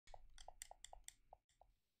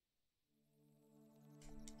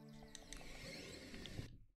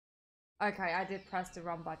Okay, I did press the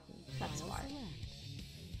wrong button. That's why.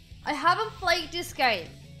 I haven't played this game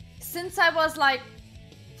since I was like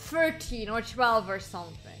 13 or 12 or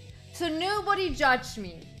something. So nobody judge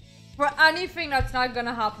me for anything that's not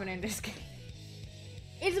gonna happen in this game.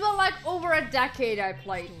 It's been like over a decade I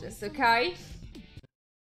played this, okay?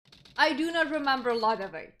 I do not remember a lot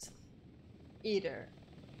of it either.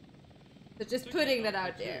 So just putting that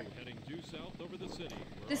out there.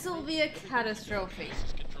 This will be a catastrophe.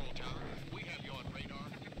 Control tower, we have you on radar.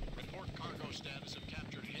 Report cargo status of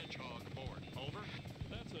captured Hedgehog aboard. Over.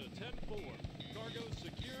 That's a 10-4. Cargo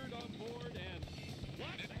secured on board and...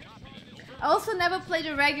 I also never played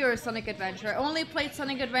a regular Sonic Adventure. I only played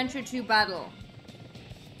Sonic Adventure 2 Battle.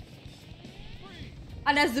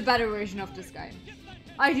 And that's the better version of this game.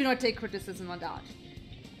 I do not take criticism on that.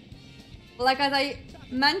 But like as I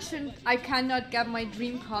mentioned, I cannot get my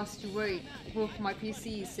Dreamcast to work with my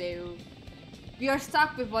PC, so we are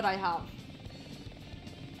stuck with what I have.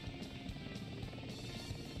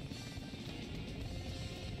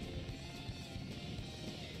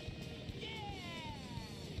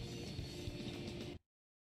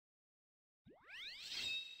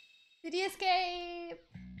 City Escape!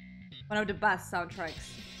 One of the best soundtracks.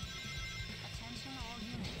 Attention all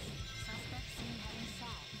units. Suspect seen heading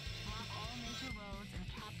south. Block all major roads and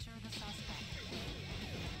capture the suspect.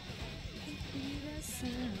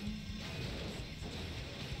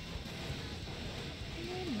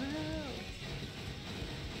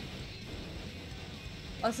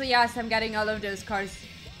 Also, yes, I'm getting all of those cars.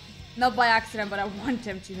 Not by accident, but I want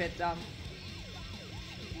them to hit them.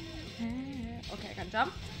 Okay, I can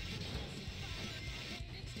jump.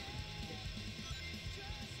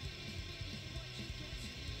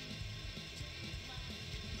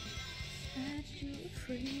 Set you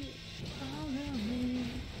free, follow me,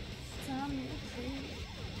 set me free.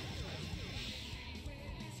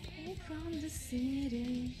 Escape from the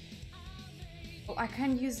city. Oh, I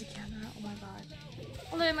can't use the camera. Oh my god.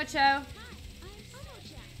 Hello, Macho.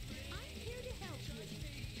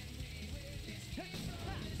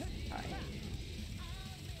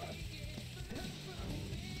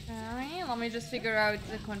 Alright, let me just figure out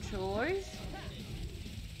the controllers.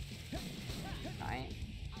 Alright.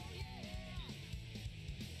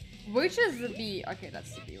 Which is the B? Okay,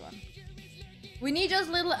 that's the B one. We need those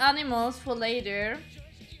little animals for later.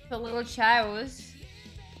 For little chows.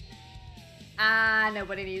 Ah,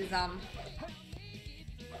 nobody needs them.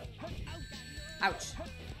 Ouch.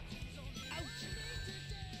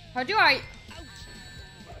 How do I...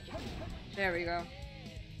 There we go.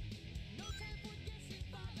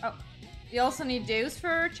 Oh, you also need those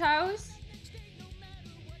for chows?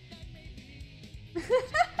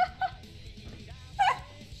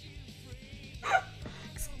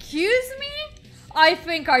 Excuse me? I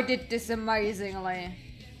think I did this amazingly.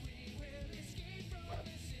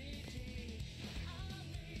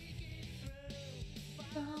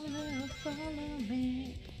 Follow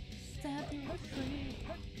me, set me free.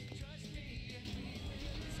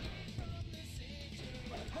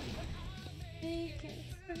 Take it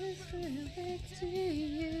first back to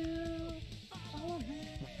you.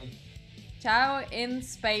 Ciao in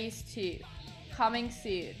Space 2. Coming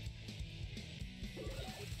soon.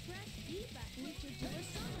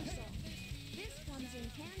 This comes in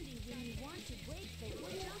handy when you want to break the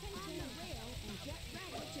wood up on the rail and get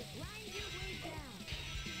ready to grind your way down.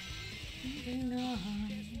 Moving on.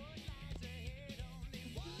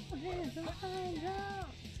 Never find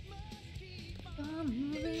out. I'm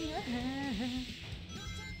moving ahead.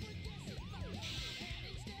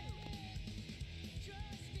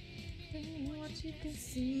 What you can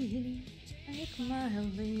see, take my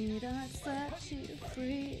lead, I set you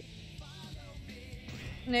free.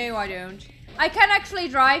 No, I don't. I can actually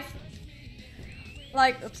drive.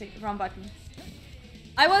 Like, oopsie, wrong button.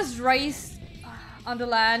 I was raised on the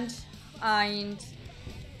land, and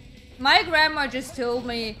my grandma just told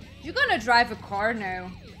me, you're gonna drive a car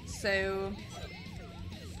now. So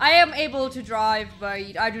I am able to drive,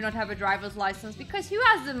 but I do not have a driver's license because who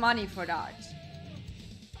has the money for that?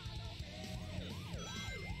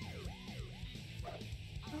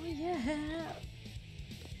 Oh yeah.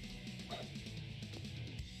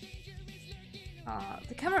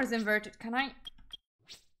 The camera is inverted. Can I?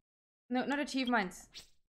 No, not achievements.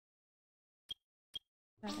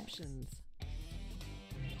 Options.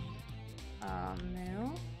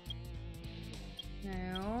 No.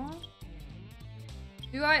 No.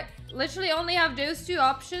 Do I literally only have those two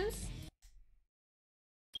options?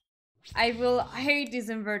 I will hate this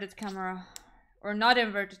inverted camera. Or not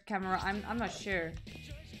inverted camera, I'm not sure.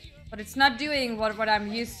 But it's not doing what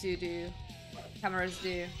I'm used to do. Cameras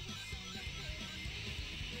do.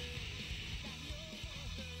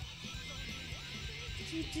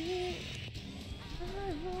 you did.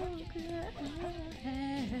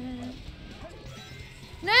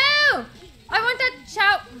 No! I want that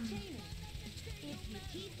chow.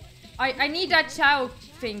 I need that chow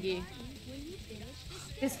thingy.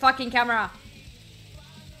 This fucking camera.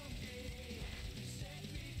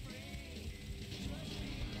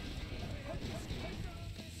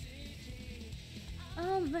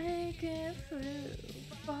 I'll make it through.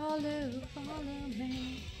 Follow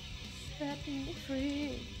me. Set me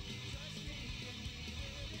free.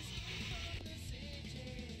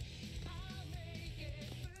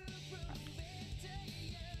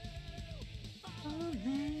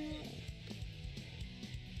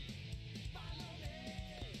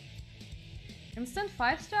 Instant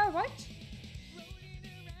 5-star? What?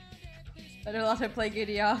 Better let her play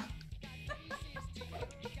Gideon.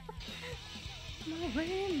 My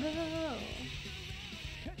rainbow.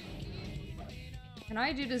 Can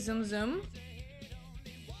I do the zoom zoom?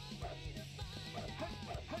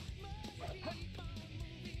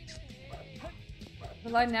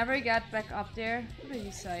 Will I never get back up there? What are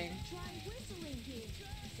you saying? Try whistling here.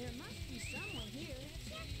 There must be someone here.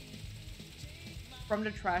 From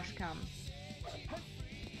the trash can.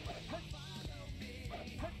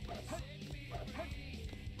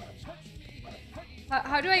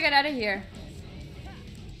 How do I get out of here?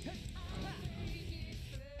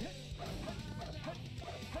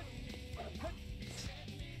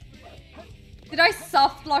 Did I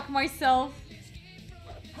soft lock myself?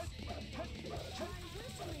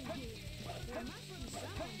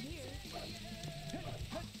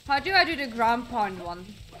 How do I do the ground pound one?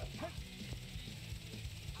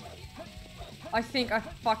 I think I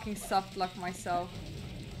fucking soft locked myself.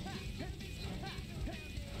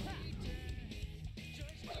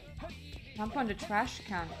 Jump on the trash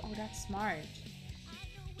can. Oh, that's smart.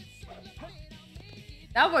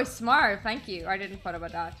 That was smart, thank you. I didn't thought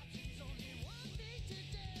about that.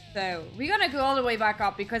 So, we're gonna go all the way back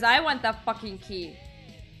up because I want that fucking key.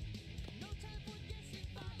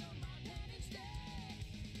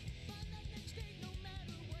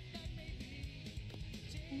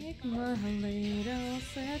 Take my little,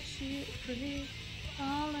 set you free.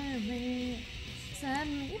 Follow me, set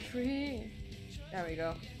me free. There we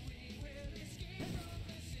go.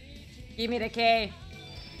 Give me the key.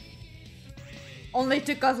 Only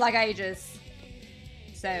took us like ages.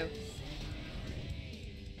 So.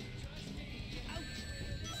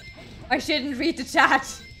 I shouldn't read the chat.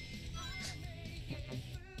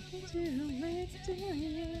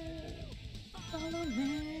 Follow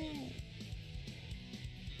me.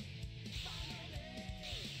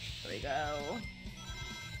 There we go.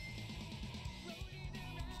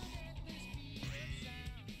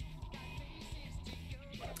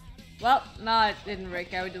 Well, no, it didn't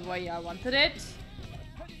work out the way I wanted it.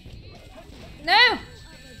 No!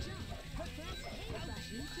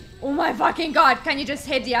 Oh my fucking god, can you just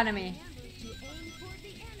hit the enemy?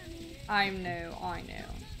 I know.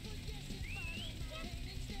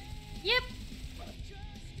 Yep.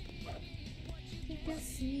 You can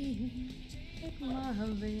see take my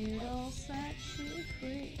little set you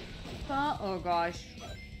free. Oh gosh.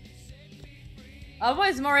 I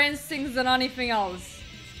was more instincts than anything else.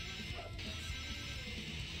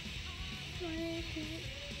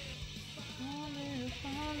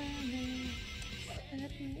 Follow me,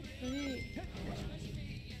 set me free.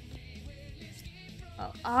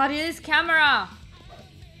 Oh, this camera!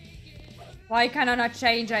 Why can I not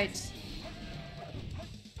change it?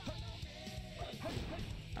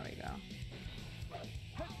 There we go.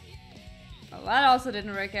 Oh, that also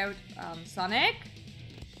didn't work out. Sonic?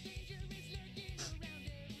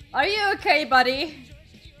 Are you okay, buddy?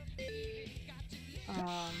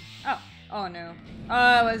 Oh no.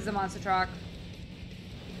 Oh, it was the monster truck.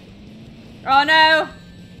 Oh no!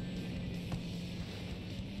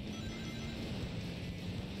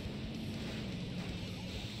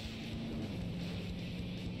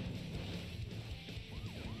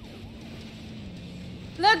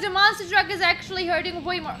 Look, the monster truck is actually hurting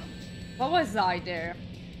way more. What was I there?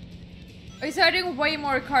 It's hurting way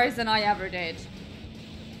more cars than I ever did.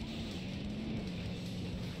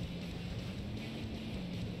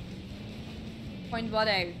 Point what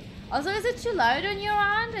out? Also, is it too loud on your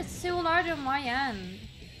end? It's too loud on my end.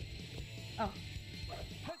 Oh.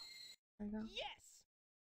 There we go. Yes!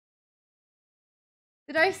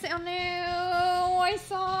 Did I say? Oh no, my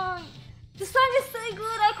song. The song is so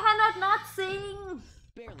good, I cannot not sing.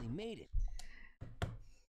 Barely made it.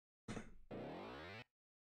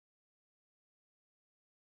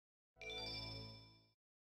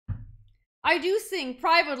 I do sing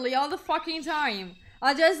privately all the fucking time.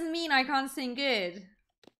 That doesn't mean I can't sing good.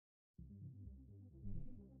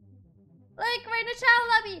 Like, we're in the child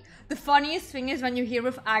lobby. The funniest thing is when you hear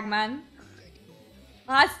with Eggman.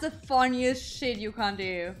 That's the funniest shit you can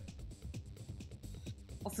do.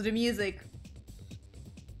 Also the music.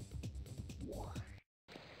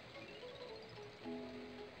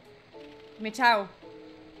 Give me a chow.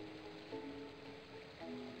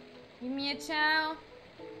 Give me a chow.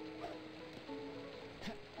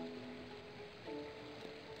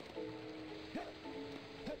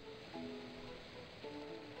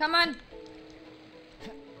 Come on.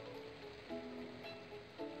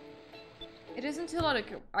 It isn't too loud.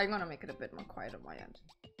 I'm gonna make it a bit more quiet on my end.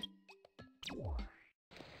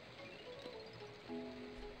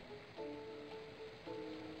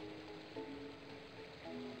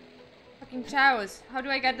 Fucking chows. How do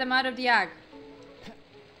I get them out of the egg?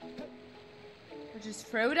 I just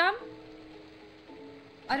throw them?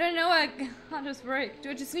 I don't know how this works.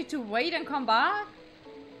 Do I just need to wait and come back?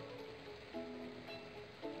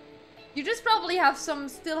 You just probably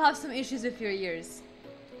still have some issues with your ears.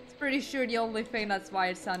 It's pretty sure the only thing that's why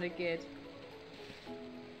it sounded good.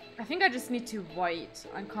 I think I just need to wait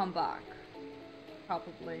and come back.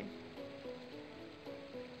 Probably.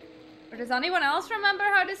 Or does anyone else remember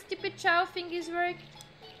how the stupid chow thingies work?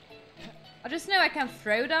 I just know I can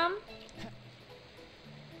throw them.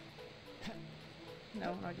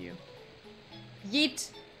 No, not you.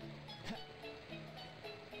 Yeet!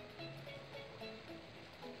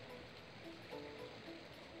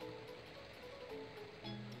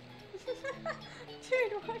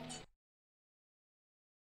 Dude, what?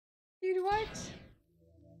 Dude, what?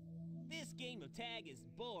 This game of tag is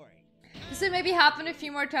boring. This will maybe happen a few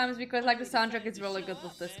more times because like the soundtrack is really good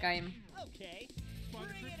with this game. Okay.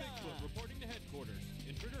 Spider Bring Troop it Bigfoot on. reporting to headquarters.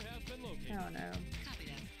 Intruder has been located. Oh no. Copy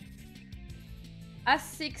that.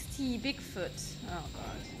 S6T Bigfoot. Oh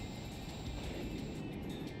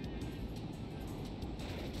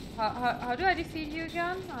god. How do I defeat you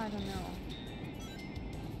again? I don't know.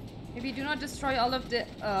 Maybe do not destroy all of the...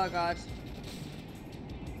 Oh god.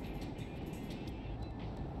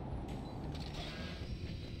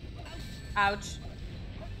 Ouch.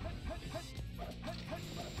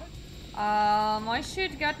 I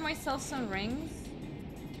should get myself some rings.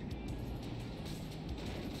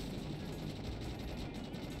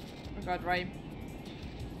 Oh god, right.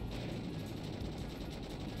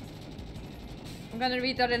 I'm gonna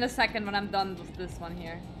read that in a second when I'm done with this one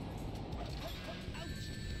here.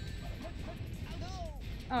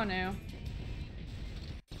 Oh no.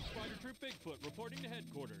 Spider Troop Bigfoot reporting to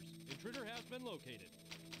headquarters. Intruder has been located.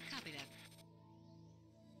 Copy that.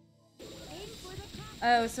 Aim for the top.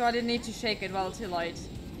 Oh, so I didn't need to shake it. Well, too late.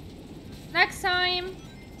 Next time!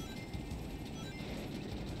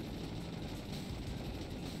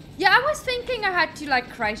 Yeah, I was thinking I had to like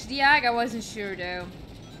crash the egg. I wasn't sure though.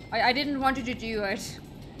 I didn't want you to do it.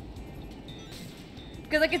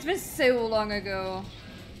 Because like it's been so long ago.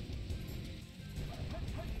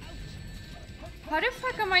 How the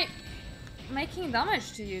fuck am I making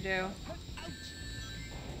damage to you though?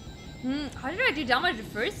 How did I do damage the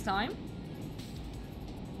first time?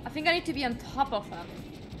 I think I need to be on top of him.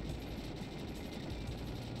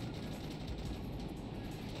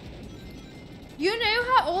 You know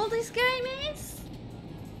how old this game is?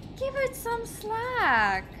 Give it some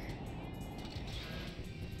slack.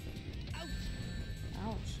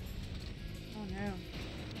 Ouch. Oh no.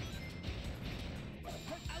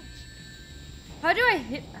 How do I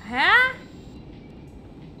hit? Huh?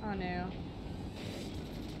 Oh no.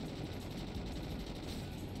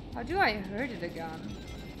 How do I hurt it again?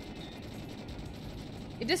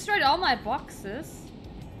 It destroyed all my boxes.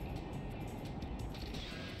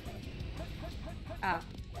 Ah.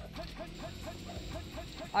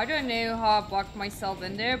 I don't know how I blocked myself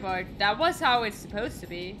in there, but that was how it's supposed to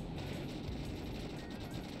be.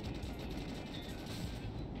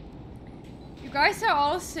 You guys are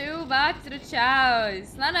all so bad to the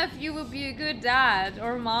chows. None of you will be a good dad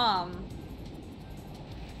or mom.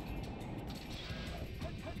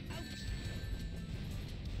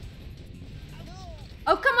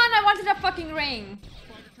 Oh, come on, I wanted a fucking ring.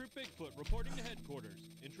 Spider Troop Bigfoot reporting to headquarters.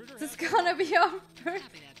 Intruder This is has gonna be our first.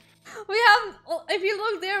 Copy that. We have, if you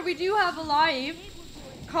look there, we do have a live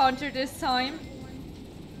counter this time.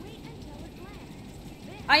 Wait until it lands.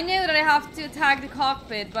 Then I know that I have to attack the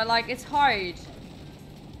cockpit, but like, it's hard.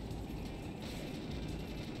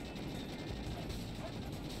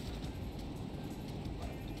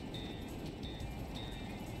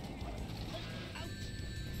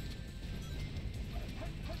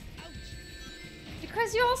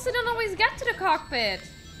 Because you also don't always get to the cockpit.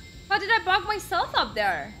 How did I bug myself up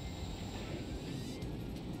there?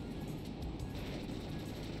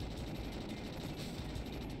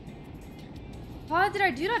 How did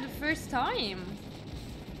I do that the first time?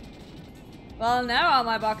 Well, now all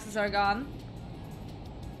my boxes are gone.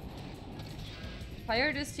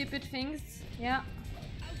 Fire the stupid things. Yeah.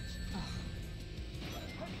 Ugh.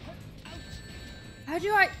 How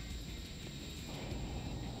do I...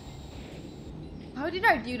 How did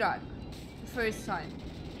I do that the first time?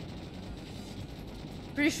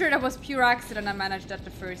 Pretty sure that was pure accident. I managed that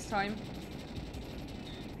the first time.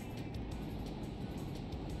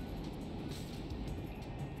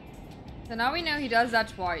 So now we know he does that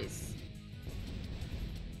twice.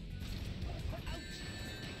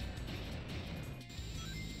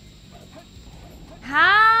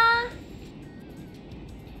 Huh?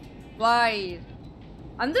 Wait.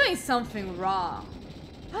 I'm doing something wrong.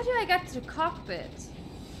 How do I get to the cockpit?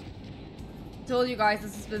 Told you guys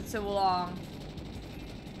this has been so long.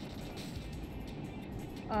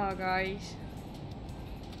 Oh guys.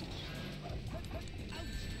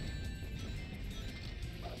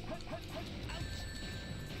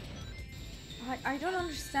 I don't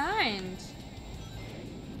understand.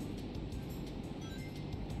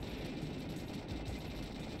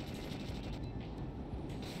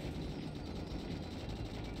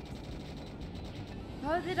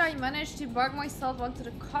 How did I manage to bug myself onto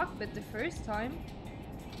the cockpit the first time?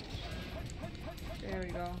 There we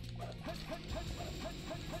go.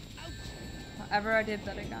 However, I did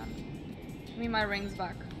that again. Give me my rings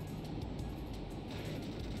back.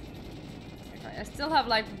 Okay, I still have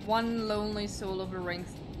like one lonely soul of a ring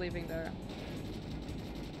living there.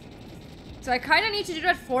 So I kind of need to do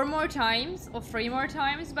that 4 more times, or 3 more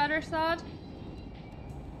times, better said.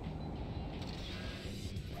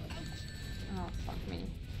 Oh, fuck me.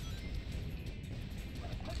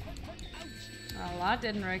 Well, that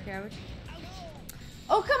didn't work out.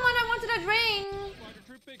 Oh, come on, I wanted that ring!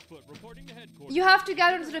 You have to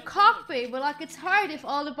get into the cockpit, but like it's hard if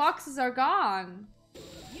all the boxes are gone.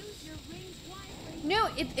 No,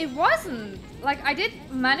 it wasn't. Like I did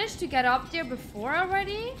manage to get up there before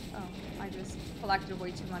already. Oh, I just collected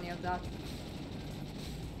way too many of that.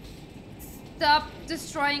 Stop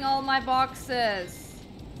destroying all my boxes.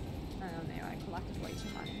 I don't know, I collected way too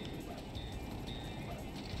many.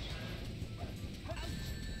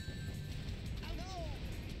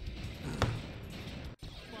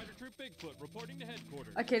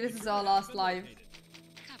 Okay, this is our last live.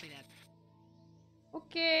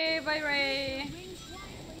 Okay, bye Ray.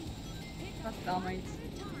 That's damage.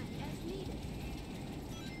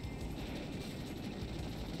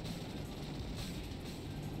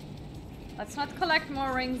 Let's not collect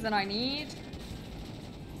more rings than I need.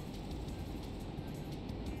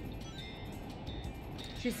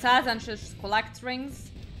 She says and she just collects rings.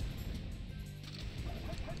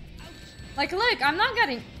 Like, look, I'm not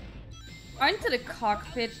getting onto the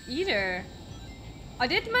cockpit either. I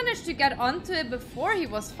did manage to get onto it before he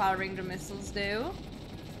was firing the missiles, though.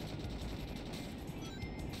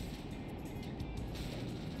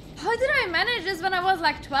 How did I manage this when I was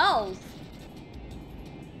like 12?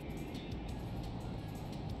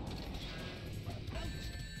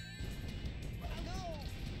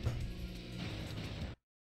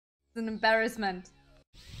 It's an embarrassment.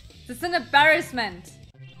 It's an embarrassment.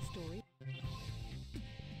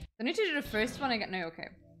 I need to do the first one again. No, okay.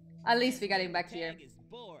 At least we're getting back here. Is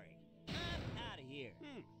boring. I'm out of here.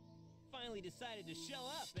 Finally decided to show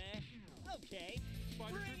up, eh? Okay.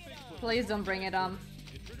 Please don't bring it on.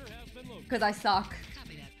 Because I suck.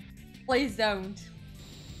 Please don't.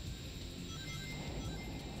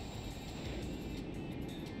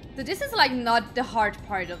 So this is like not the hard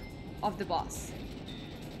part of the boss.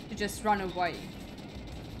 To just run away.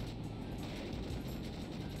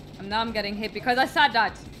 And now I'm getting hit because I said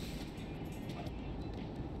that.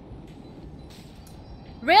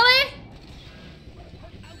 Really?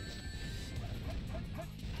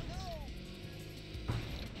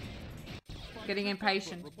 Getting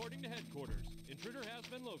impatient. Reporting to headquarters. Intruder has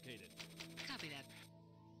been located. Copy that.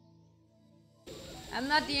 I'm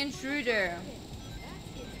not the intruder.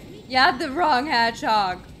 You have the wrong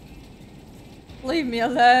hedgehog. Leave me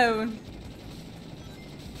alone.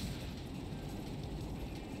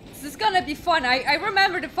 This is gonna be fun. I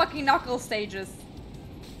remember the fucking knuckle stages.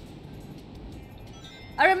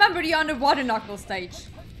 I remember the underwater knuckle stage.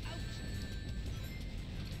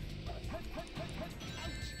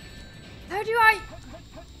 How do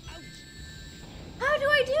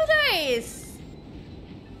I do this?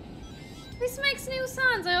 This makes no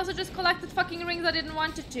sense. I also just collected fucking rings I didn't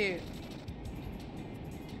want it to.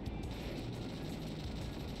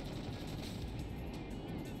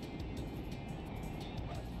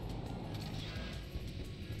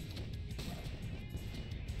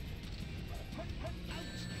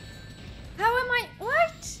 How am I?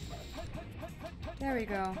 we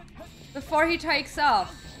go. Before he takes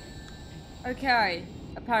off. Okay.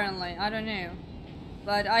 Apparently. I don't know.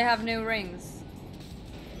 But I have no rings.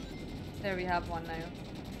 There we have one now.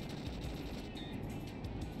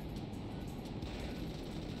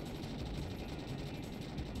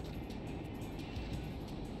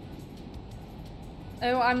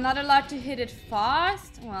 Oh, I'm not allowed to hit it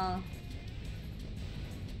fast? Well.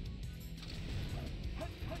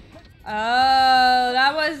 Oh,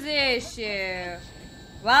 that was the issue.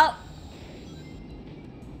 Well.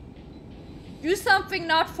 Do something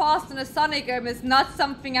not fast in a Sonic game is not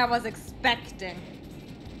something I was expecting.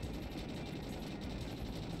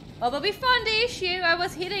 Well, but we found the issue. I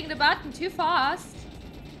was hitting the button too fast.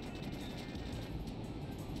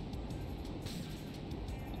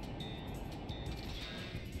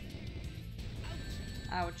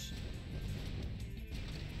 Ouch.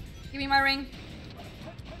 Give me my ring.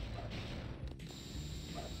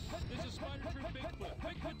 This is Spider Troop Bigfoot.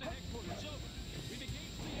 Bigfoot to headquarters. Over. We've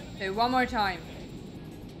engaged the enemy. Okay, one more time.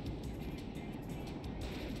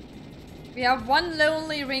 We have one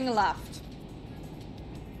lonely ring left.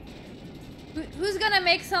 Who's gonna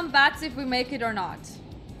make some bets if we make it or not?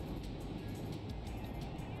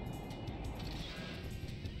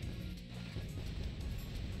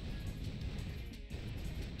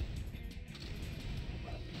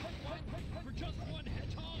 For just one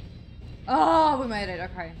hedgehog. Oh, we made it.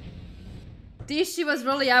 Okay. The issue was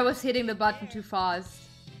really I was hitting the button too fast.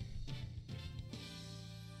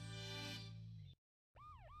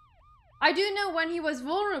 I do know when he was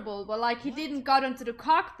vulnerable, but like he didn't got into the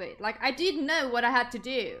cockpit. Like I didn't know what I had to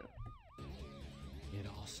do. It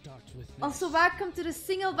all starts with this. Also, welcome to the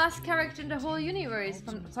single best character in the whole universe,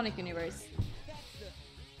 from Sonic universe. That's the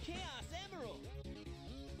Chaos Emerald.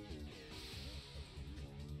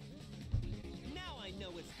 Now I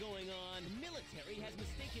know what's going on. The military has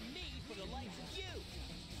mistaken me for the likes of you.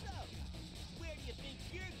 So, where do you think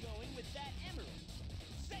you're going with that emerald?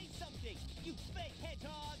 Say something, you fake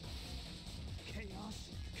hedgehog! Chaos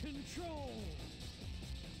control.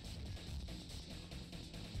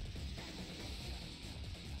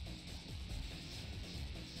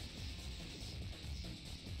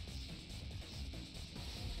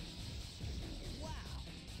 Wow,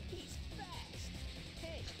 he's fast.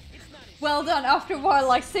 Hey, it's not as Well done. After what,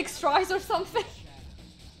 like 6 tries or something?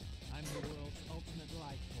 I'm the world's ultimate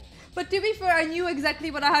life form. But to be fair, I knew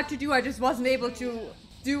exactly what I had to do. I just wasn't able to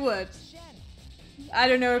do it. I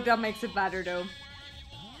don't know if that makes it better though.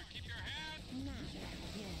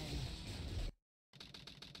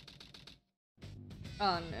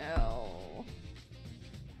 Oh no.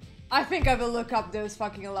 I think I will look up those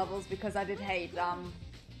fucking levels because I did hate them.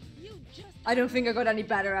 I don't think I got any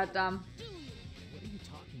better at them. What are you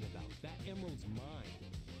talking about? That emerald's mine.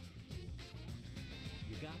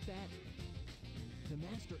 You got that? The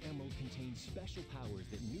Master Emerald contains special powers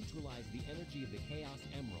that neutralize the energy of the Chaos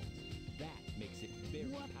Emeralds. That makes it very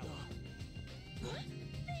powerful.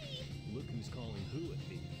 Look who's calling who a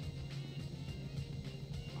thief.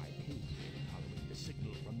 I came here following the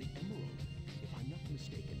signal from the Emerald. If I'm not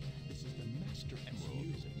mistaken, this is the Master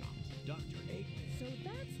Emerald, is it not? Dr. Eggman. So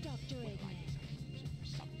that's Dr. Well, I Eggman. guess I can use it for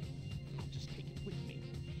something. I'll just take it with me.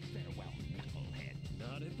 Farewell, knucklehead.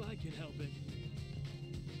 Not if I can help it.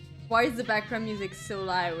 Why is the background music so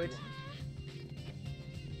loud?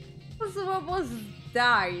 What was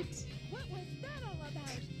that? What was that all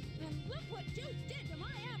about? And look what you did to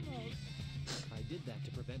my emerald! I did that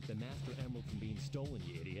to prevent the Master Emerald from being stolen,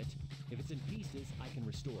 you idiot. If it's in pieces, I can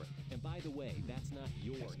restore it. And by the way, that's not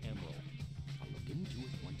your emerald. I'll look into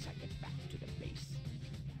it once I get back to the base.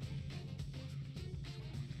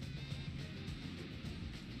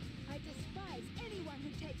 I despise anyone who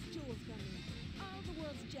takes jewels from me. All the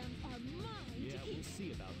world's gems are mine Yeah, to we'll keep.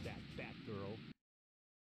 see about that, Batgirl.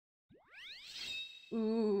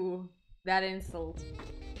 Ooh, that insult.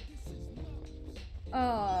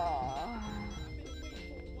 Oh.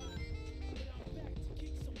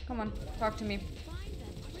 Come on, talk to me. Find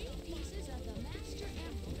the 3 pieces of the Master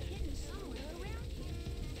Emerald hidden somewhere around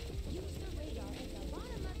here. Use the radar at the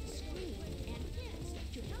bottom of the screen and hints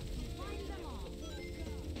to help you find them all.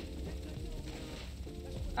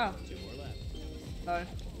 Oh. 2 more left. Lol.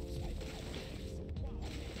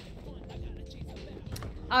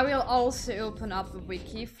 I will also open up a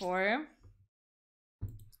wiki for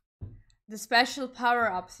the special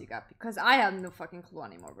power-ups you got, because I have no fucking clue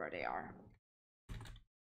anymore where they are.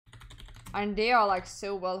 And they are like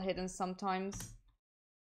so well hidden sometimes.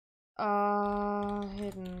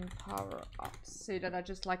 Hidden power-ups, so that I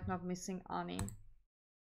just like not missing any.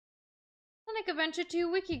 Sonic Adventure 2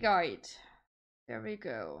 wiki guide. There we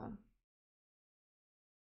go.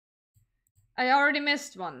 I already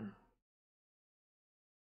missed one.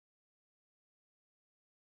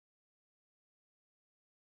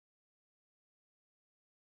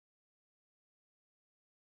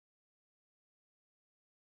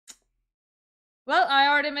 Well, I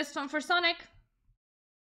already missed one for Sonic.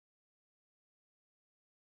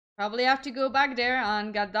 Probably have to go back there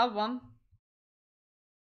and get that one.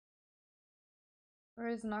 Where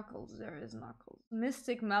is Knuckles? There is Knuckles.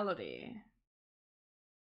 Mystic Melody.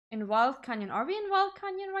 In Wild Canyon. Are we in Wild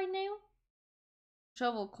Canyon right now?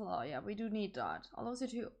 Shovel Claw. Yeah, we do need that. Allows you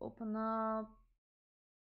to open up.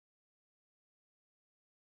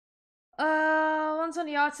 Once on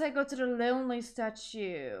the outside, go to the lonely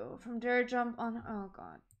statue. From there, jump on. Oh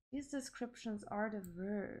god. These descriptions are the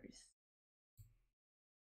worst.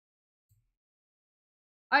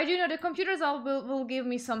 I do know the computers will give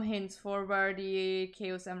me some hints for where the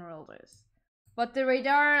Chaos Emerald is. But the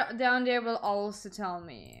radar down there will also tell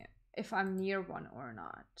me if I'm near one or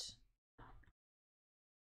not.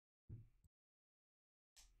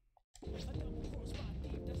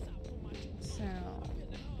 So...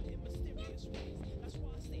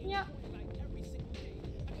 yeah.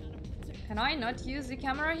 Can I not use the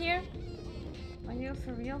camera here? Are you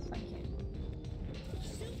for real? Thank you.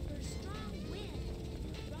 Super strong wind.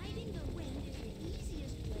 Riding the wind is the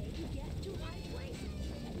easiest way to get to high places.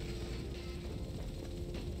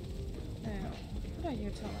 Oh, what are you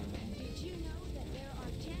telling me? Did you know that there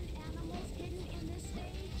are 10 animals hidden in this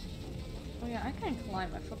stage? Oh yeah, I can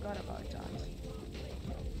climb. I forgot about that.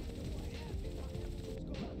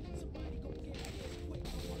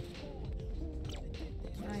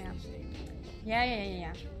 Oh yeah.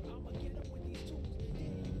 Yeah.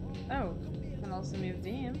 Oh, I can also move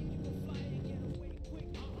them.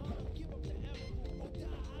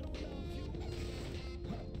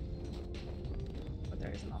 But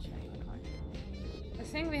there is nothing. Okay. I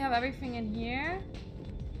think we have everything in here.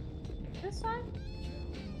 This time?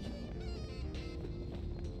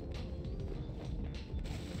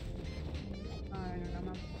 I don't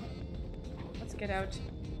know. Let's get out.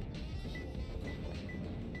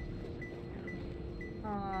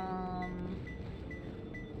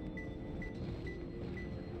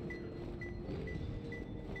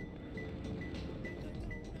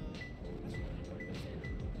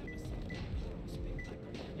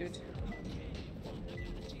 Dude.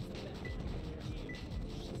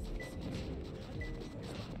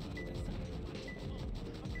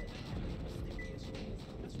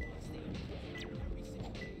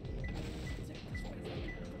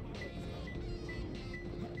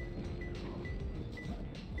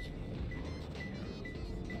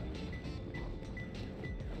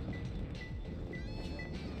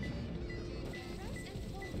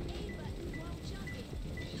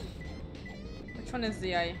 Which one is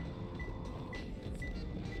the A?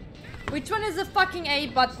 Which one is the fucking A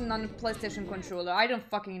button on the PlayStation controller? I don't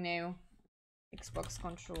fucking know. Xbox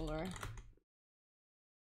controller.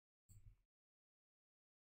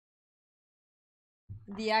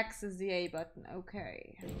 The X is the A button,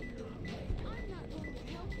 okay. I'm not going to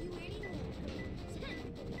help you anymore.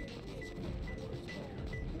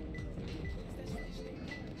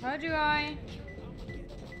 How do I...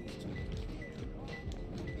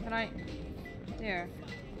 Can I... There.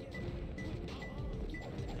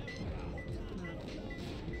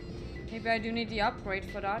 Maybe I do need the upgrade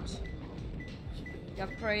for that. The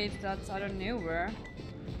upgrade that's I don't know where.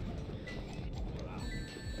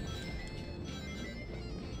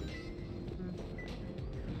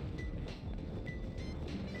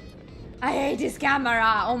 I hate this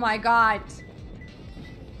camera! Oh my god!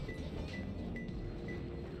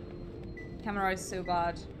 Camera is so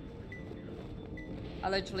bad. I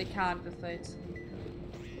literally can't with it.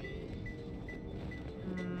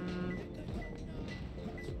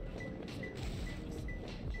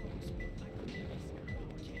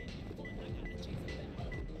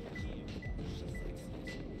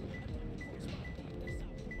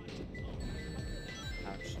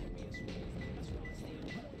 Ouch.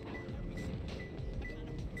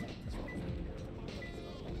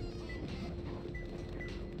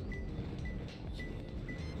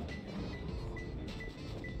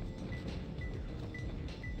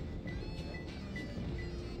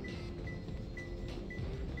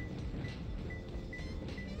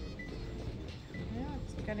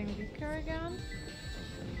 Getting weaker again.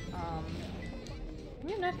 Can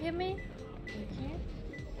you not hit me? Thank you.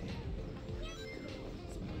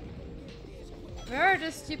 Where are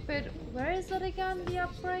the stupid... Where is that again, the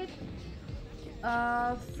upgrade?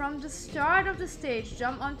 From the start of the stage,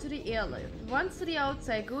 jump onto the airlift. Once to the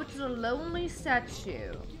outside, go to the lonely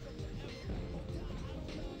statue.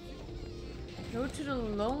 Go to the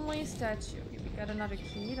lonely statue. Got another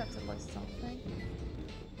key, that's at least something.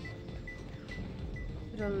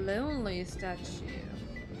 The lonely statue.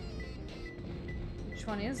 Which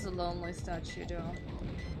one is the lonely statue though?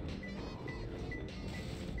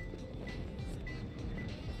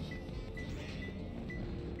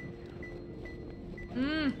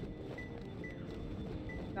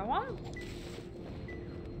 That one?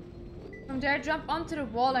 From there, jump onto the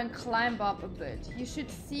wall and climb up a bit. You should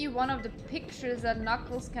see one of the pictures that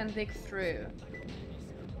Knuckles can dig through.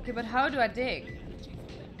 Okay, but how do I dig?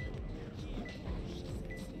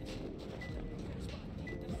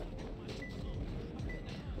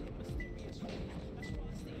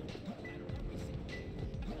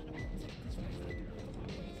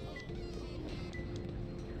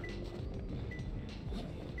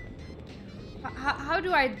 How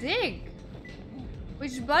do I dig?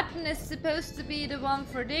 Which button is supposed to be the one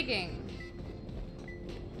for digging?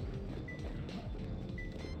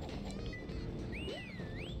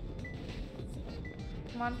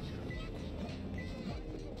 Come on.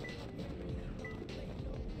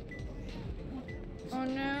 Oh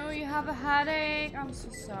no, you have a headache. I'm so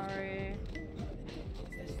sorry.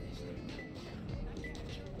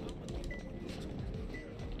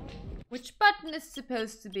 Which button is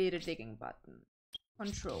supposed to be the digging button?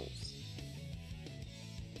 Controls.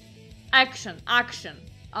 Action, action.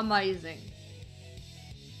 Amazing.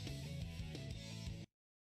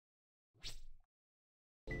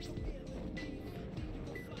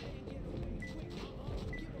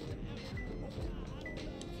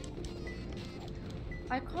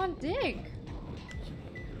 I can't dig.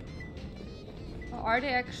 Oh, are they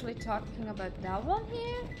actually talking about that one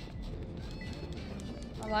here?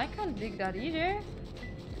 Well, I can't dig that either.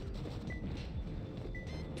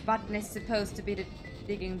 Button is supposed to be the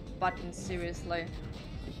digging button, seriously.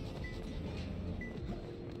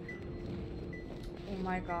 Oh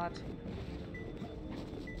my god.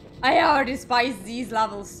 I already despise these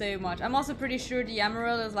levels so much. I'm also pretty sure the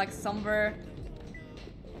emerald is like somewhere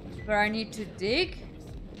where I need to dig.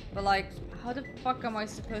 But like, how the fuck am I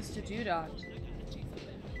supposed to do that?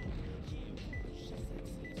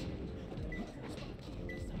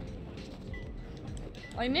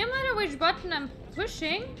 Like, no matter which button I'm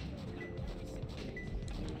pushing.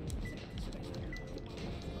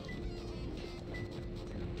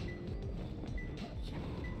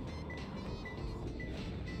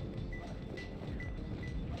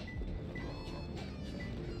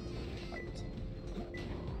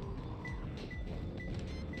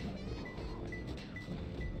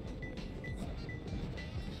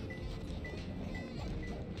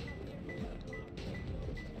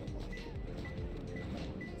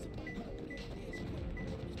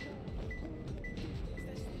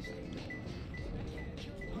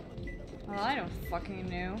 Well, I don't fucking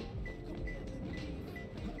know.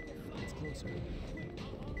 It's closer.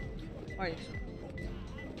 Wait.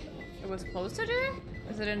 It was closer there?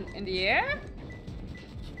 Is it in the air?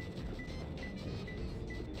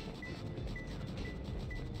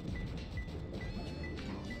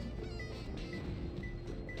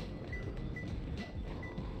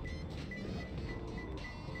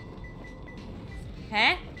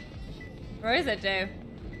 Huh? Where is it though?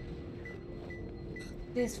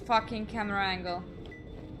 This fucking camera angle.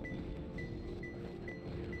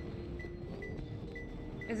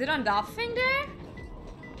 Is it on that thing there?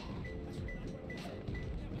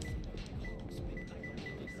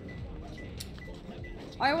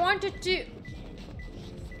 I wanted to...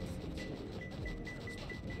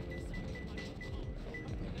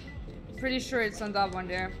 Pretty sure it's on that one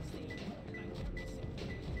there.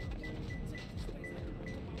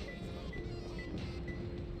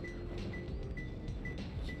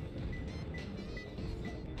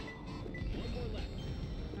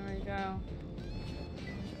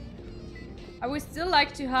 I would still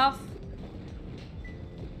like to have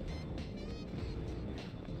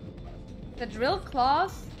the drill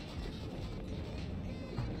claws.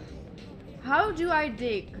 How do I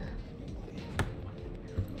dig?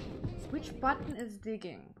 Which button is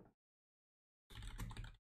digging?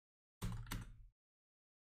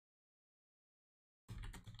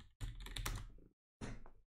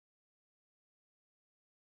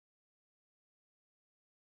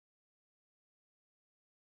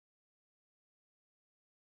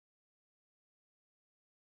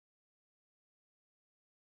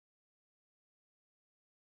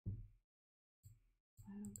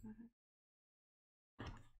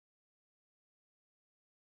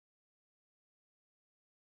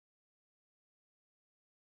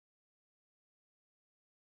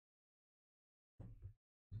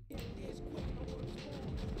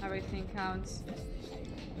 Everything counts.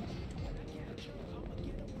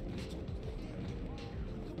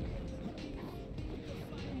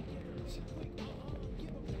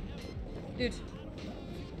 Dude.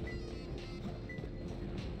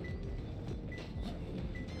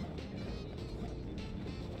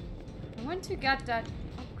 I want to get that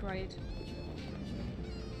upgrade.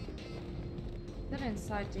 Is that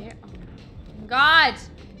inside there? Oh my god!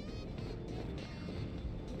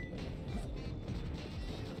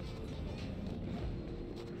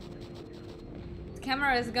 This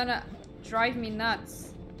camera is gonna drive me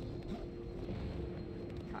nuts.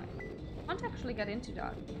 I can't actually get into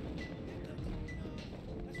that.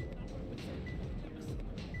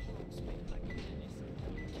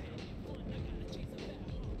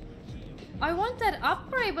 I want that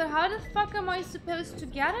upgrade, but how the fuck am I supposed to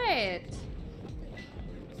get it?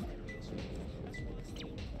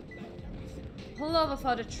 Pull over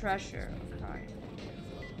for the treasure. Okay.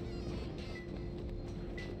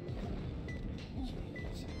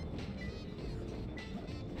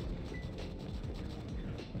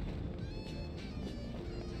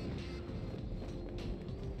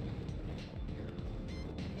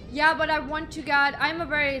 Yeah, but I want to get... I'm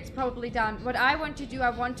aware it's probably done. What I want to do, I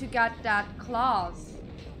want to get that claws.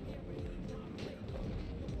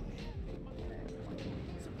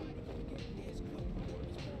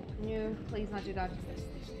 No, please not do that.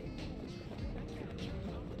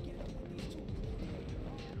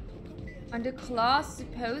 And the claw's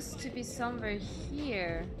supposed to be somewhere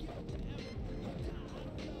here.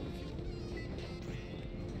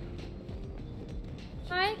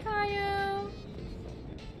 Hi, Kaio.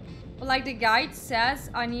 Well, like the guide says,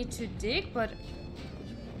 I need to dig, but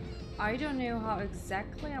I don't know how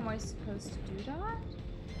exactly am I supposed to do that.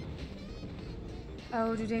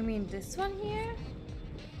 Oh, do they mean this one here?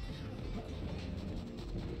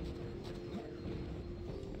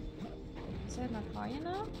 Is that not high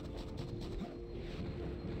enough?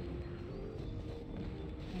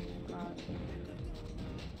 Oh my god.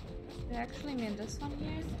 Do they actually mean this one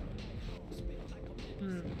here?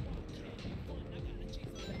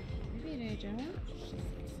 Maybe they don't.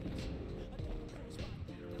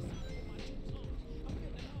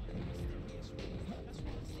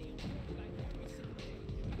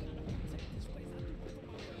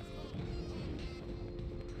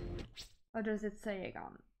 What does it say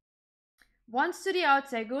again? Once to the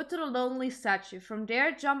outside, go to the lonely statue. From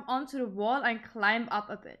there, jump onto the wall and climb up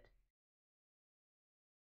a bit.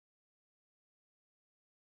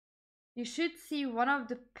 You should see one of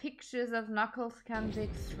the pictures of Knuckles can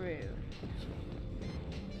dig through.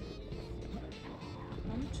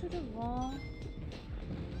 Come to the wall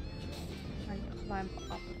and climb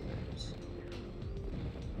up a bit.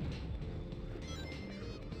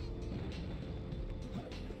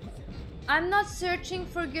 I'm not searching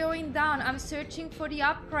for going down, I'm searching for the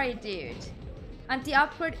upgrade, dude. And the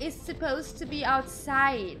upgrade is supposed to be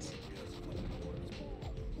outside.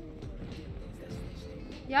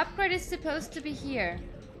 The upgrade is supposed to be here.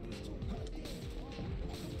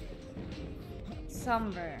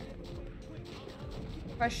 Somewhere.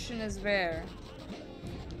 Question is where?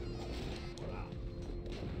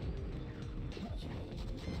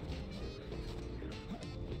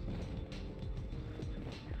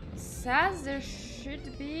 Says there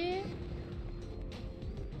should be.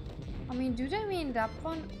 I mean, do they mean that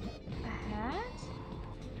one ahead?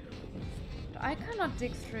 I cannot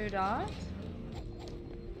dig through that.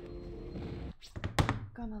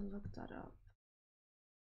 Gonna look that up.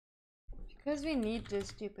 Because we need these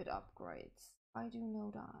stupid upgrades. I do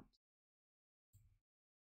know that.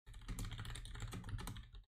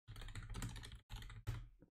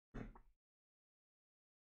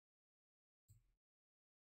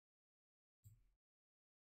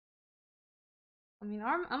 I mean,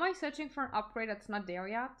 am I searching for an upgrade that's not there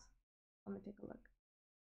yet? Let me take a look.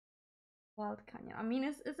 Wild Canyon. I mean,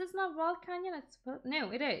 is this not Wild Canyon? It's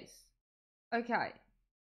no, it is. Okay.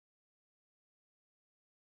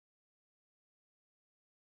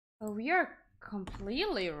 Oh, we are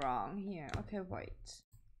completely wrong here. Okay, wait.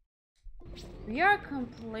 We are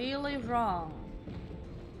completely wrong.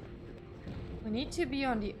 We need to be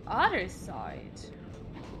on the other side.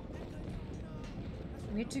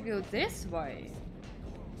 We need to go this way.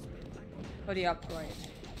 For the upgrade.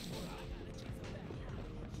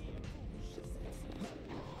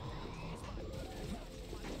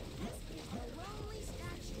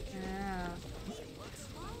 Yeah.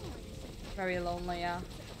 Very lonely, yeah.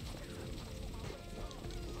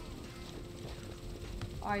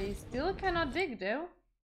 I still cannot dig though.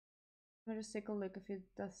 Let me just take a look if it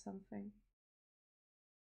does something.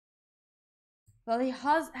 Well, he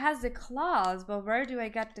has the claws, but where do I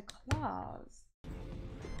get the claws?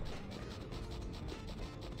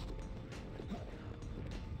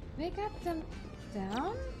 Do I get them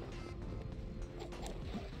down?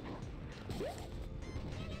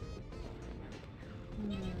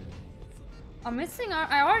 I'm missing.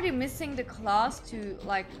 I already missing the class to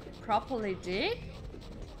like properly dig.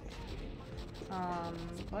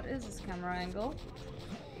 What is this camera angle?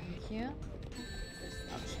 Thank you.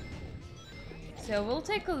 Ouch. So we'll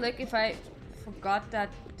take a look if I forgot that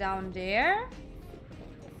down there.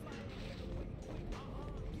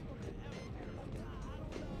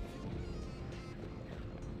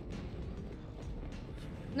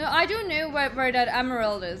 No, I do know where that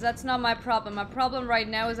emerald is. That's not my problem. My problem right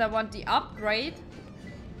now is I want the upgrade.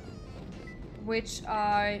 Which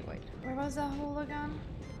I... Wait, where was that hole again?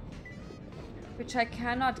 Which I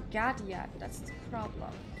cannot get yet. That's the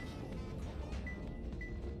problem.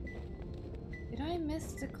 Did I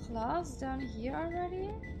miss the class down here already?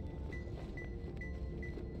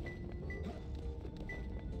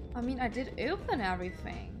 I mean, I did open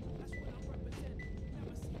everything.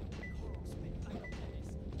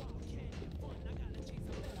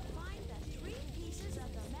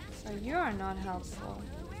 So you are not helpful.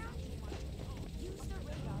 Use the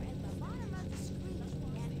radar at the bottom of the screen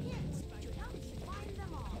and hints to help you find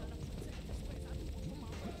them all.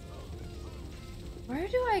 Where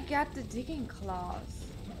do I get the digging claws?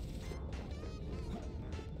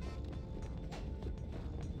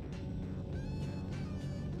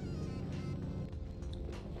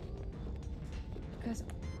 Because,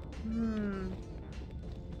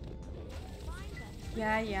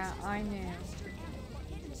 Yeah, I know.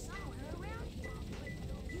 Hidden somewhere around here.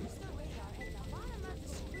 Use the radar at the bottom of the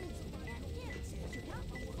screen and hints to help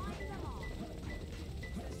you find them all.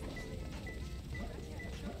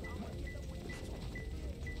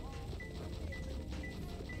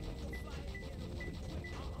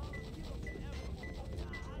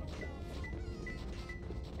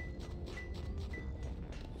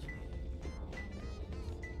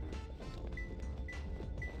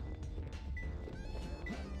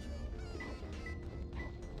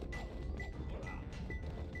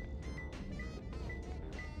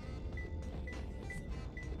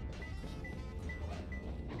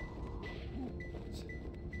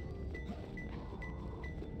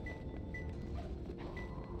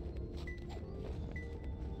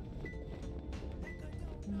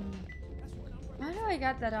 Why do I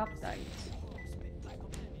get that update?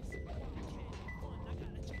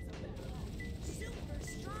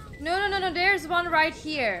 No, there's one right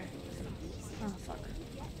here. Oh, fuck.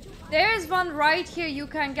 There's one right here you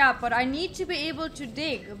can get, but I need to be able to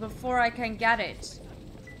dig before I can get it.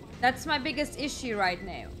 That's my biggest issue right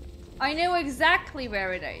now. I know exactly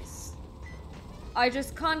where it is. I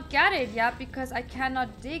just can't get it yet because I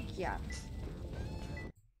cannot dig yet.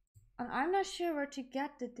 And I'm not sure where to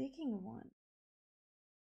get the digging one.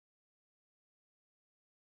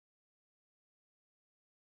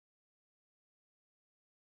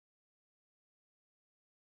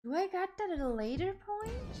 Do I get that at a later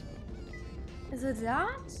point? Is it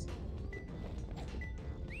that?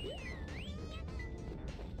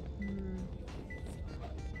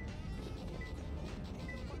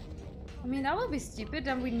 I mean, that would be stupid,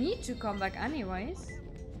 and we need to come back anyways.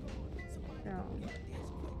 So,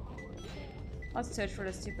 let's search for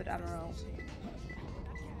the stupid emerald.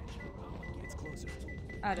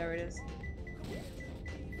 Ah, there it is.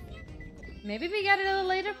 Maybe we get it at a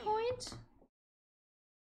later point?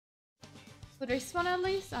 For this one at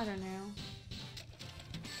least? I don't know.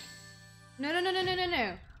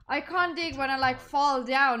 No. I can't dig when I like fall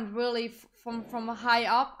down really from high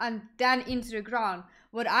up and then into the ground.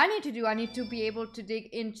 What I need to do, I need to be able to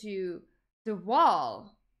dig into the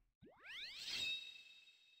wall.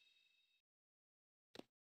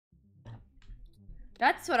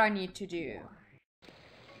 That's what I need to do.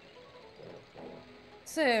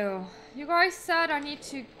 So, you guys said I need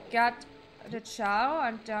to get the chow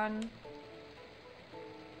and then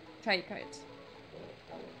take it.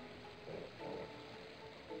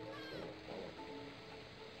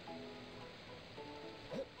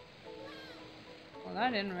 Well,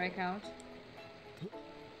 that didn't work out.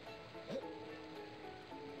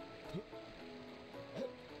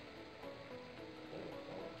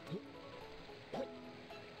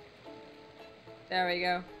 There we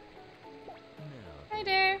go. Hi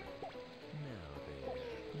there.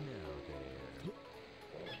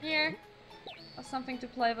 Here. Have something to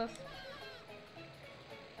play with.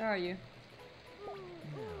 Where are you?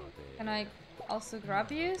 Can I also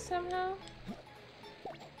grab you somehow?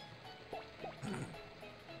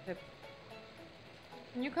 Yep.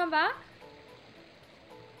 Can you come back?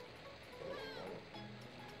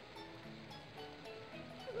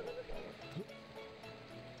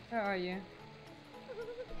 Where are you?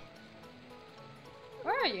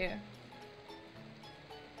 Where are you?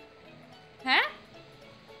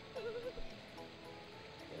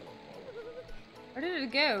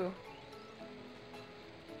 go?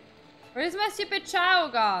 Where's my stupid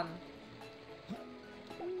child gone?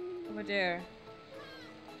 Over there.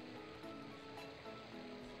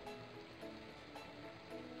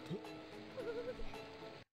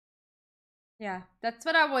 Yeah, that's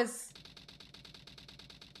what I was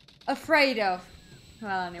afraid of.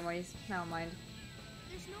 Well, anyways, never mind.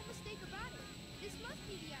 There's no mistake about it. This must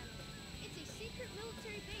be the island. It's a secret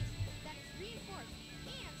military base that is reinforced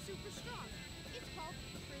and super strong. It's called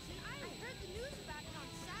Prison Island. I heard the news about it on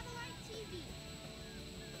satellite TV.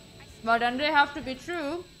 Well, then they have to be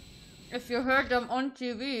true. If you heard them on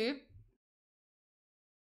TV.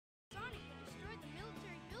 Sonic could destroy the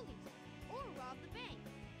military buildings or rob the bank.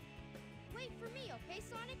 Wait for me, okay,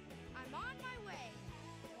 Sonic? I'm on my way.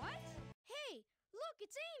 What? Hey, look,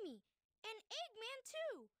 it's Amy. And Eggman,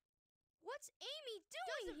 too. What's Amy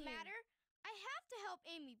doing here? Doesn't matter. I have to help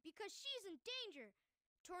Amy because she's in danger.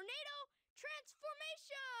 Tornado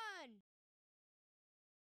transformation!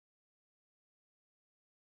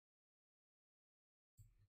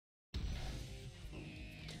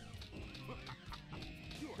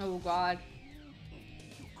 Oh god.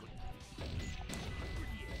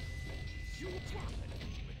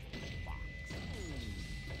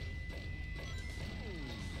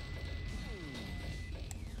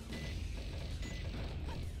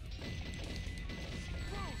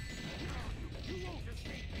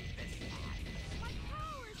 My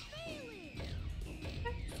power's failing!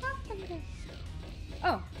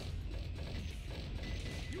 Oh.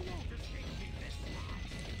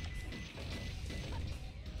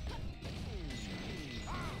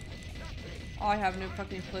 Oh, I have no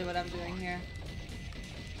fucking clue what I'm doing here.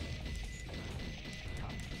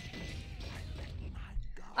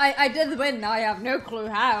 I did win, I have no clue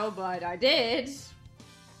how, but I did.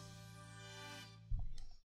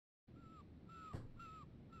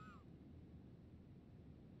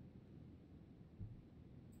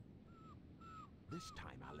 This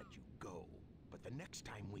time I'll let you go, but the next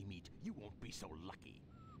time we meet, you won't be so lucky.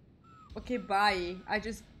 Okay, bye. I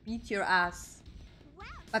just beat your ass. Wow,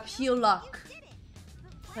 A pure luck. you did it!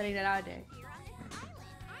 But Putting that out there. here on this island,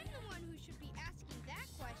 I'm the one who should be asking that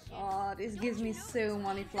question. Oh, this Don't gives you me know so who's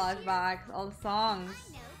many here? flashbacks. All the songs.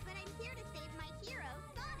 I know, but I'm here to save my hero,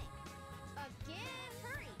 Sonic. Again?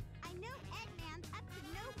 Hurry! I know Eggman's up to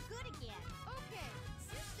no good again. Okay,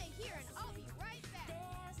 you stay here and I'll be right back.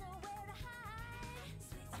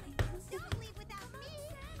 Don't leave without me.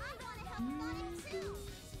 I want to help Sonic too.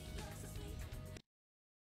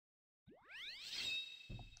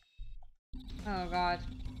 Oh god.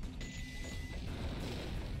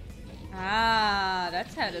 Ah,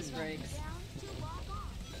 that's how this breaks. Down to log on.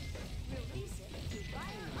 Release it to fire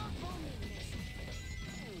a homing missile.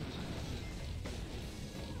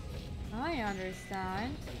 I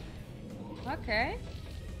understand. Okay.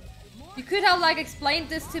 You could have like explained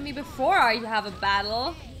this to me before I have a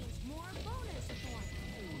battle. Means more bonus points.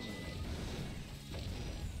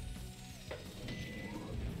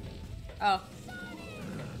 Oh.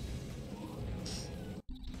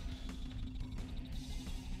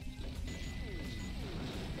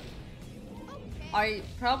 I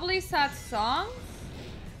probably sad songs?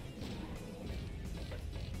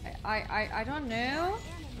 I don't know.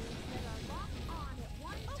 Enemies that are locked on at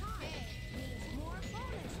one time means more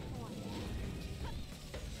bonus points.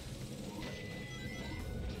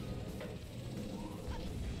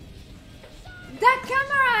 That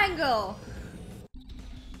camera angle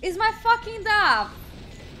is my fucking dab.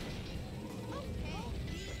 Okay,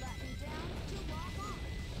 button down to log on.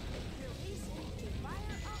 Release it to fire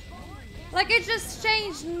a homing. Like it just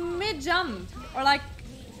changed mid-jump. Or like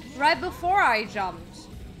right before I jumped.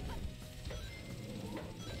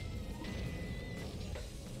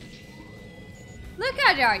 Look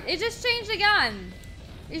at that, it just changed again.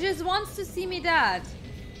 It just wants to see me dead.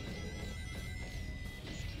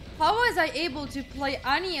 How was I able to play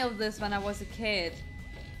any of this when I was a kid?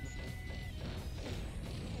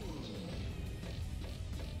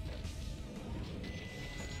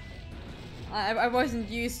 I wasn't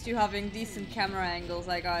used to having decent camera angles,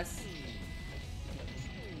 I guess.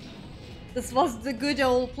 This was the good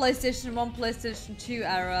old PlayStation 1, PlayStation 2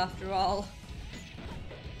 era after all.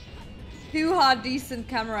 Who had decent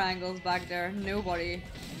camera angles back there? Nobody.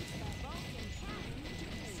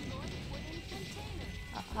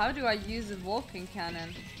 How do I use a Vulcan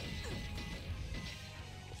cannon?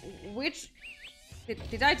 Which...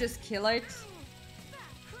 Did I just kill it? That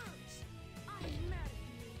hurts. I'm mad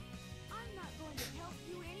at you. I'm not going to help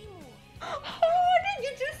you anymore. Oh, did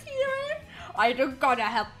you just hear it? I don't gonna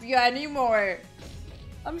help you anymore.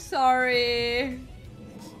 I'm sorry.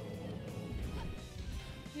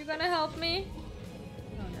 You gonna help me?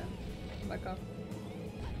 Fuck off.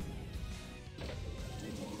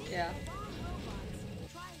 Yeah.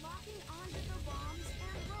 Try locking onto the bombs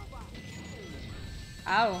and robots.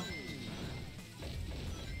 Ow. Okay.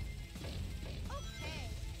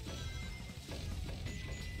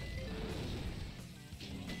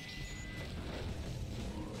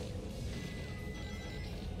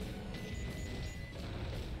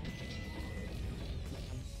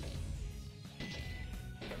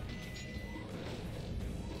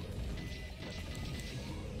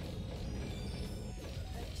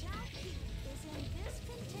 The chow key is in this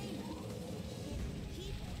container. If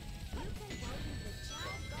you keep it, you can go to the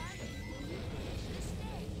chow garden when you finish the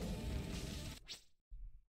stage.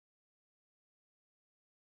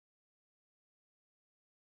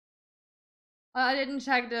 I didn't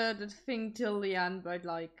check the thing till the end, but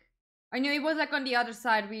like I knew it was like on the other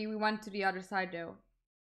side. We went to the other side though.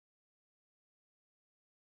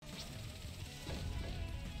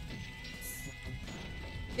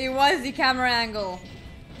 It was the camera angle.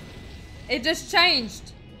 It just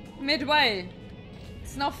changed midway.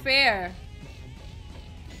 It's not fair.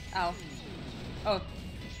 Ow. Oh.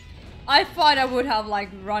 I thought I would have like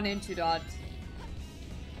run into that.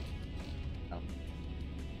 Oh.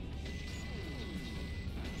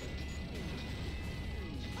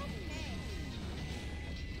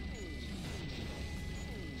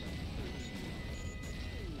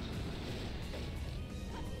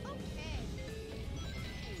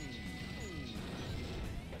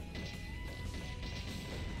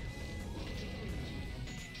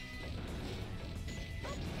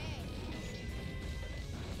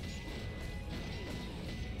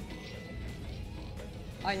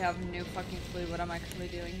 I have no fucking clue what I'm actually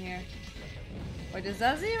doing here. Wait, is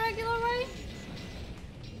that the regular way?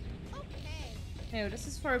 No, this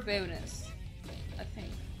is for a bonus. I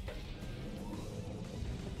think.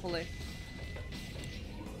 Hopefully.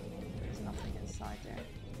 There's nothing inside there.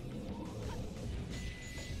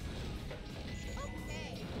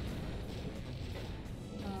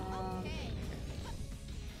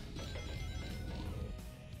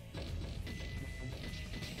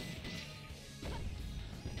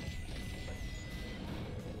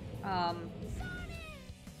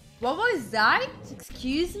 What was that?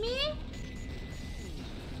 Excuse me?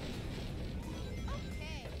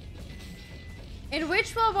 In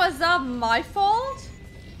which one was that my fault?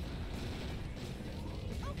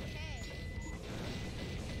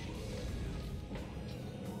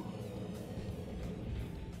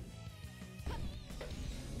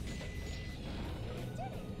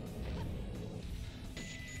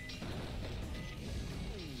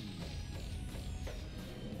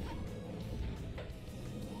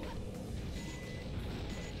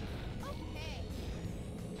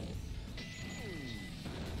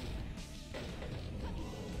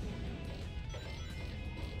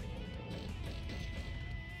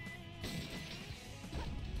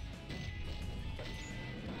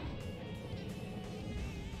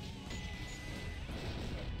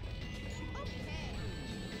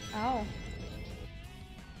 Ow.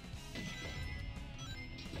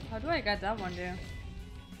 How do I get that one, dude?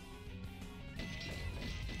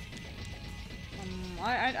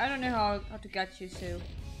 I don't know how to get you to.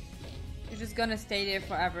 You're just gonna stay there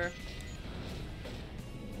forever.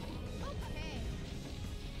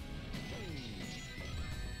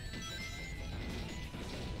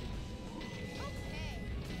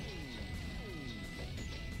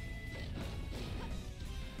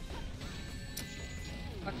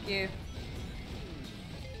 Fuck you.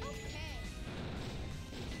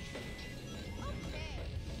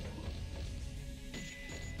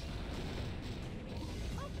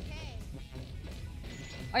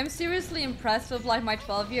 I'm seriously impressed with like my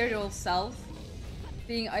 12-year-old self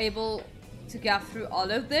being able to get through all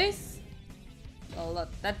of this. Well,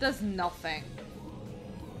 that does nothing.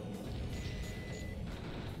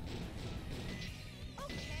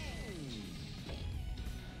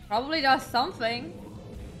 Probably does something.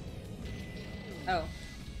 Oh.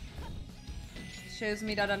 Shows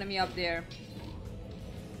me that enemy up there.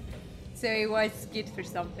 So it was good for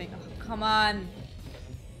something. Oh, come on.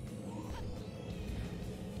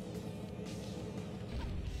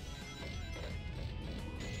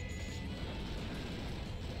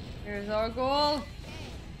 Here's our goal.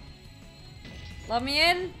 Let me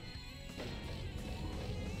in.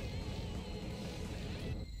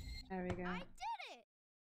 There we go. I did it!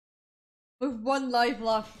 With one life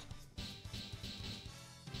left.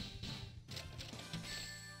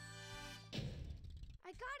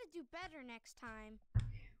 I gotta do better next time.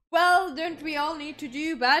 Well, don't we all need to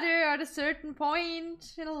do better at a certain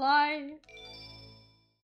point in life?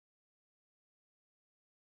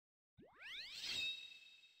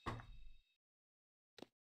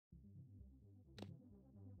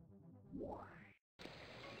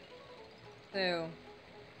 So,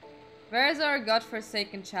 where's our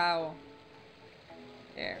godforsaken Chow?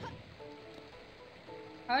 There.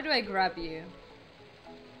 How do I grab you?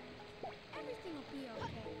 Everything will be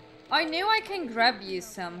okay. I knew I can grab you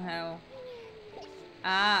somehow.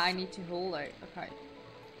 Ah, I need to hold it. Okay.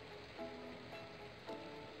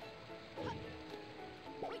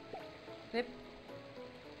 Flip.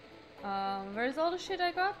 Where's all the shit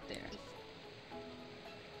I got there?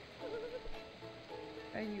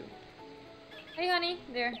 Where are you? Hey honey,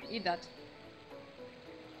 there, eat that.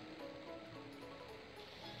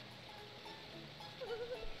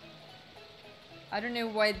 I don't know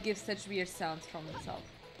why it gives such weird sounds from itself.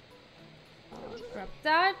 Grab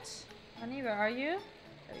that. Honey, where are you?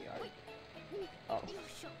 There you are. Oh.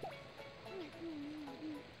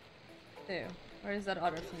 There. Where is that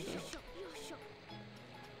other thingy?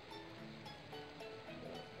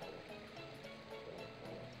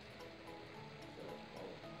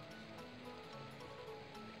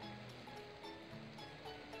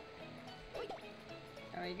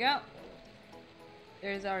 There we go.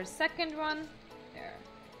 There's our second one. There.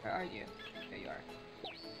 Where are you? There you are.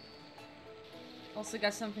 Also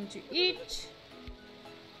got something to eat.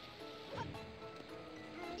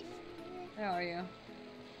 Where are you?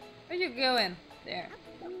 Where you going? There.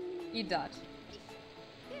 Eat that.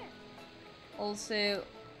 Also,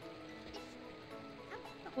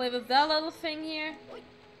 play with that little thing here.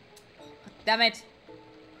 Damn it.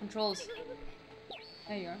 Controls.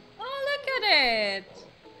 There you are. Oh, look at it.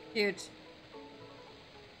 Cute.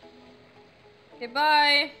 Okay,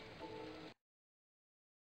 bye.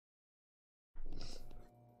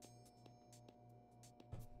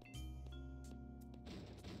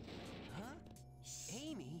 Huh?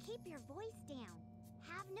 Amy? Keep your voice down.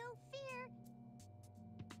 Have no fear.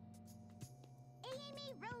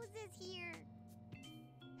 Amy Rose is here.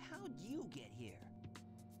 How'd you get here?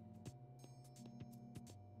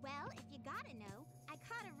 Well, if you gotta know, I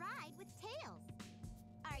caught a ride with Tails.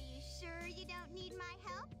 Are you sure you don't need my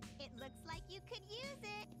help? It looks like you could use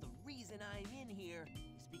it. The reason I'm in here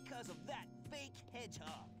is because of that fake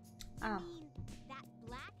hedgehog. Oh. You mean that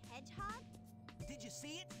black hedgehog? Did you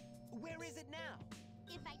see it? Where is it now?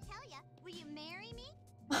 If I tell ya, will you marry me?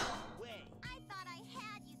 Way. I thought I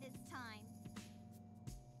had you this time.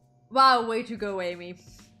 Wow, way to go, Amy.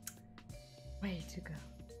 Way to go.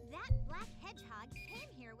 That black hedgehog came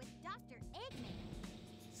here with Dr. Eggman.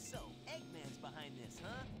 So, Eggman's behind this,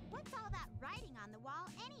 huh? What's all that writing on the wall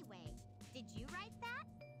anyway? Did you write that?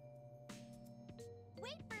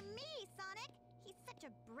 Wait for me, Sonic! He's such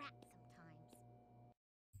a brat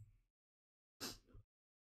sometimes.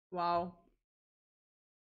 Wow.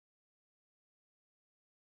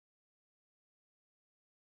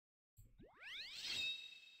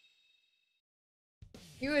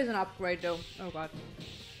 Here is an upgrade though. Oh god.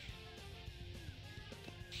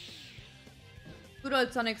 Good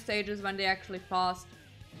old Sonic stages when they actually fast.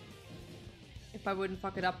 If I wouldn't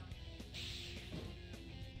fuck it up.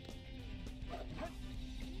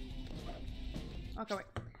 Okay, wait.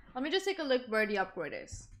 Let me just take a look where the upgrade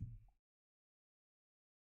is.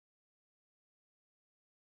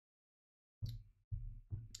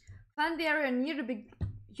 Find the area near the big...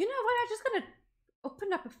 You know what? I'm just gonna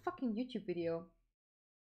open up a fucking YouTube video.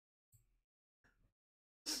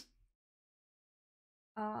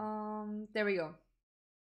 There we go.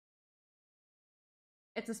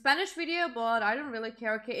 It's a Spanish video, but I don't really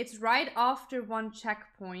care. Okay, it's right after one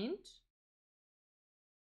checkpoint.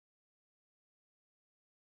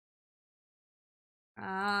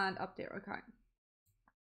 And up there, okay.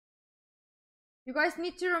 You guys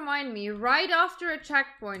need to remind me, right after a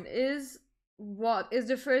checkpoint is what is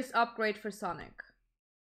the first upgrade for Sonic?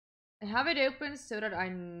 I have it open so that I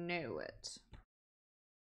know it.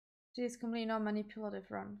 She's completely not manipulative,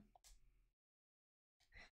 run.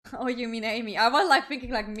 Oh, you mean Amy? I was like thinking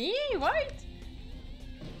like me? What?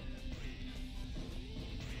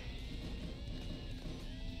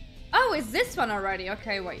 Oh, it's this one already.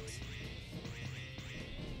 Okay, wait.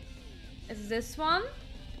 Is this one?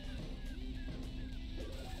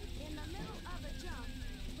 In the middle of a jump,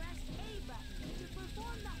 press A button to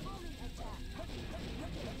perform the homing attack.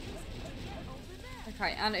 Use it to get over there.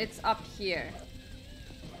 Okay, and it's up here.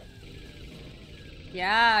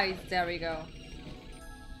 Yeah, there we go.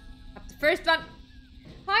 Up the first one.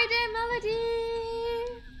 Hi there,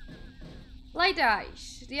 Melody! Light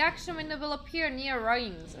Dash. The action window will appear near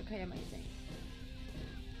rings. Okay, amazing.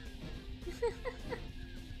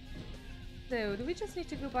 So, do we just need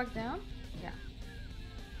to go back down? Yeah.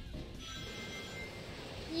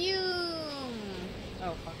 You.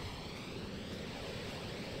 Oh, fuck.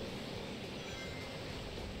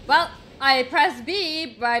 Well, I pressed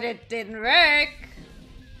B, but it didn't work.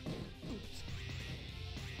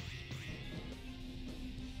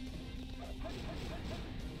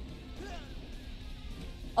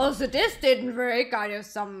 Also, this didn't work. I have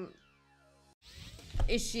some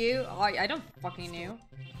issue. I don't fucking know.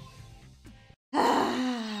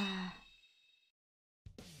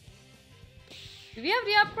 Do we have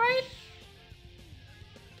the upgrade?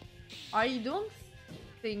 I don't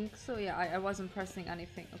think so. Yeah, I wasn't pressing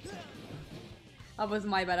anything. Oops. That was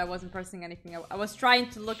my bad. I wasn't pressing anything. I was trying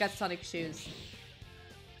to look at Sonic shoes.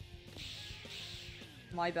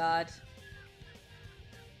 My bad.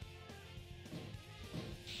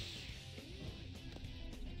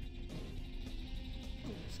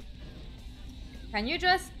 Can you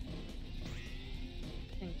just...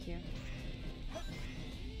 Thank you.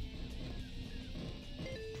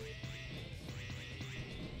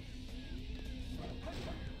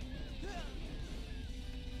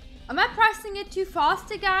 Am I pressing it too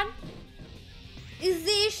fast again? Is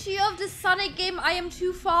the issue of the Sonic game I am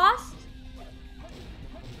too fast?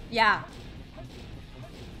 Yeah.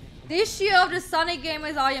 The issue of the Sonic game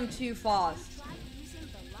is I am too fast.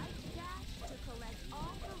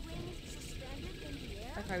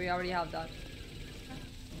 Okay, we already have that.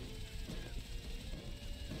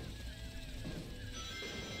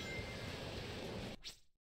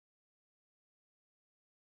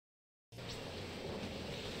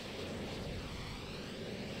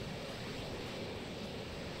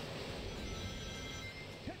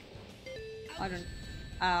 I don't...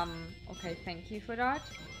 okay, thank you for that.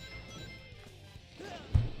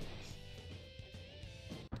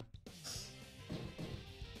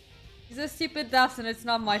 It's a stupid death and it's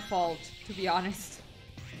not my fault, to be honest.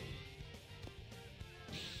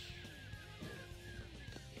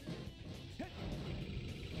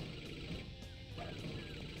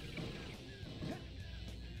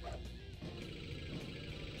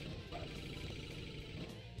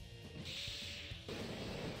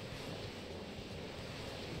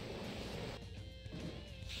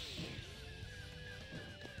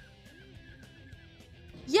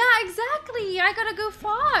 Yeah, exactly. I gotta go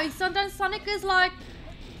fast. Sometimes Sonic is like,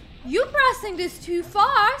 you pressing this too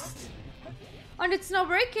fast, and it's not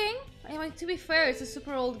working. I mean, to be fair, it's a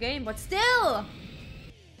super old game, but still.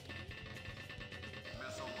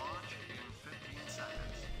 Missile launch in 15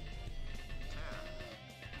 seconds. 10,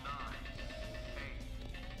 9,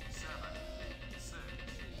 8, 7, 6,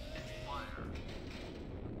 fire.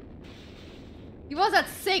 He was at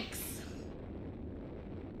 6.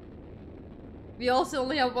 We also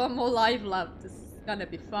only have one more life left. This is gonna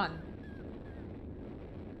be fun.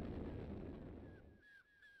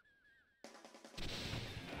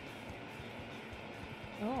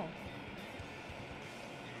 Oh.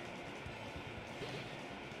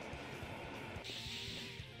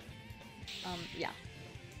 Yeah.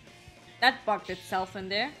 That bugged itself in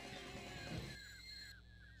there.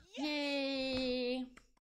 Yay!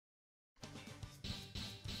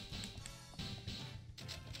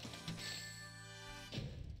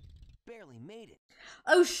 Barely made it.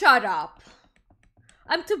 Oh, shut up.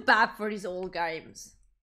 I'm too bad for these old games.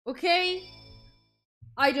 Okay?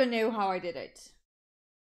 I don't know how I did it.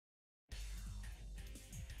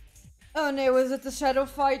 Oh no, is it the shadow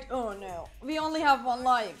fight? Oh no. We only have one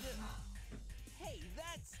life. Hey,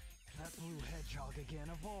 that's that blue hedgehog again,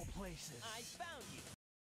 of all places. I found you,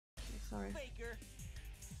 Sorry. faker.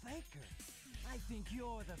 Faker? I think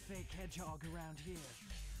you're the fake hedgehog around here.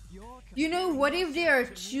 You know, what if there are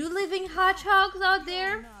 2 living hedgehogs out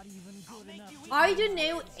there? I don't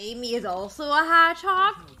know, Amy is also a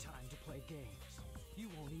hedgehog. No time to play games. You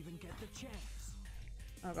won't even get the chance.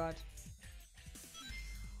 Oh god.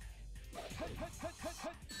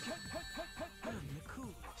 I'm the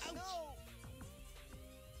coolest.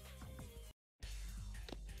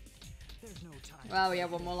 There's no time. Well, we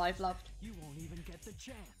have one more life left. You won't even get the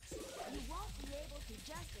chance. You won't be able to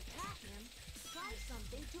just attack him. Try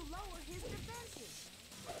something to lower his defenses.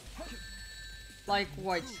 Like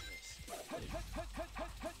what? I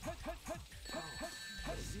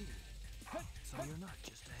see. So you're not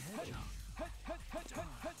just a hedgehog. Darn,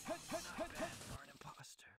 not bad for an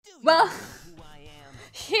imposter. Well, Who I am.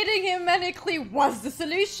 hitting him manically was the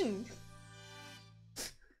solution.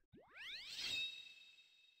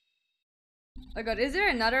 Oh god, is there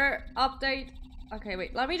another update? Okay,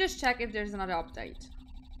 wait, let me just check if there's another update.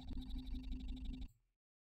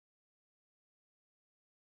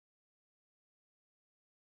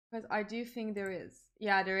 Because I do think there is.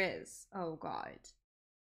 Yeah, there is. Oh god.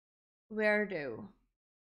 Where do?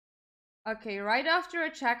 Okay, right after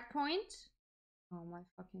a checkpoint. Oh my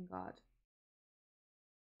fucking god.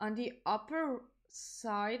 On the upper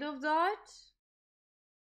side of that.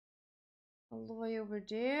 All the way over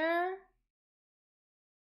there.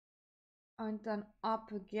 And then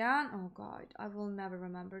up again. Oh god, I will never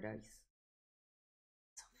remember those.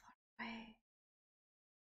 So far away.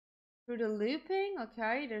 Through the looping.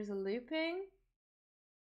 Okay, there's a looping.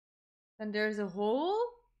 Then there's a hole.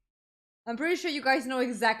 I'm pretty sure you guys know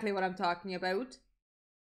exactly what I'm talking about.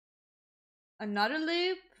 Another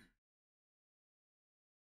loop.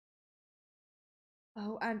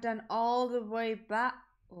 Oh, and then all the way back.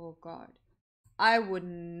 Oh god. I would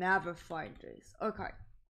never find this. Okay.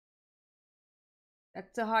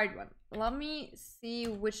 That's a hard one. Let me see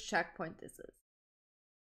which checkpoint this is.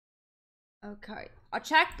 Okay. A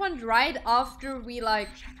checkpoint right after we like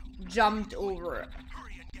jumped over.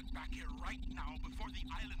 Hurry and get back here right now before the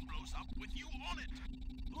island blows up with you on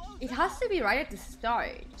it. It has to be right at the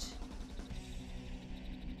start.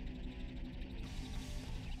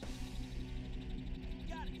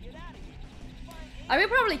 I will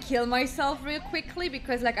probably kill myself real quickly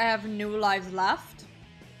because like I have no lives left.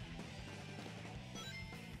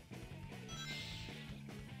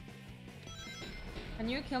 Can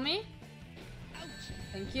you kill me?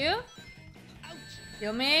 Thank you.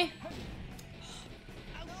 Kill me.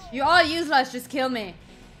 You all useless, just kill me.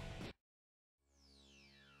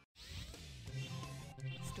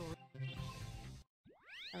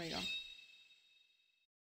 There we go.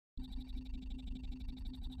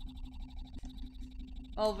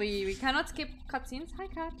 Well, we cannot skip cutscenes. Hi,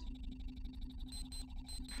 cat.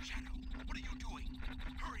 Shadow, what are you doing?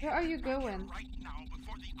 Hurry Where are you going? right now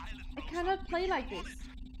before the island I blows cannot up play with like you on this. it.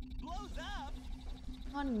 Blows up?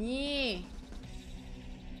 Oh, nee.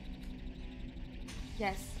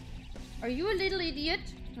 Yes. Are you a little idiot?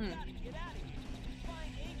 Gotta get out of here.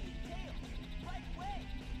 Find Amy and Tails. Right away.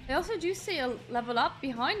 They also do say a level up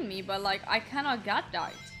behind me, but like I cannot get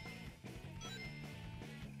that.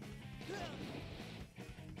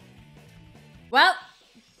 Well,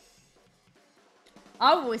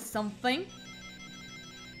 always something.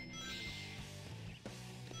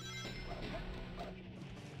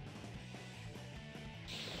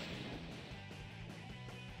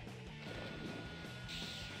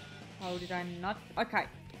 How did I not? Okay.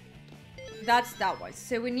 That's that way.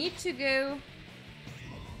 So we need to go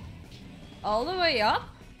all the way up.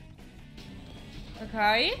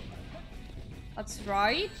 Okay. That's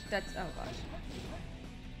right. That's, oh gosh.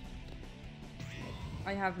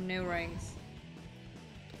 I have no rings.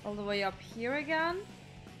 All the way up here again.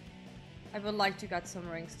 I would like to get some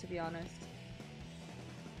rings, to be honest.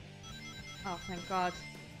 Oh, thank God.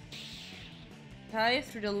 Okay,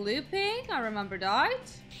 through the looping. I remember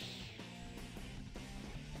that.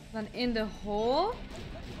 Then in the hole.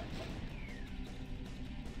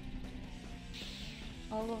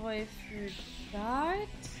 All the way through that.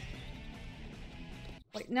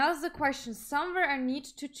 Wait, now's the question. Somewhere I need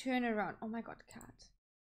to turn around. Oh my god, cat.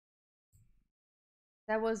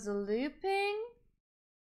 That was the looping.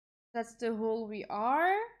 That's the hole we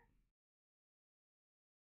are.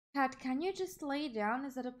 Cat, can you just lay down?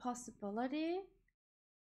 Is that a possibility?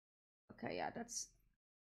 Okay, yeah, that's...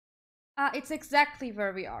 it's exactly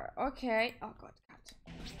where we are. Okay. Oh god, cat.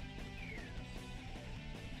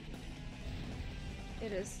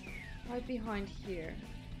 It is right behind here.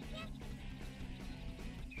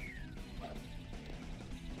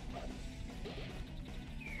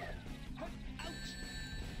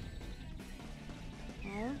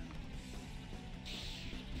 Oh.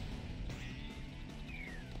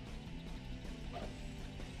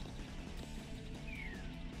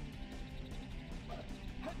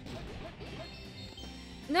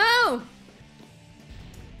 No!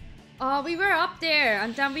 Oh, we were up there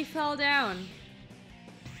and then we fell down.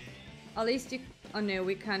 At least you... Oh no,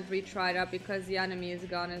 we can't retry that because the enemy is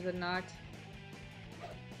gone, is it not?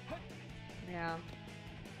 Yeah.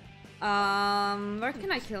 Where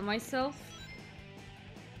can I kill myself?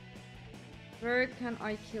 Where can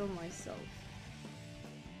I kill myself?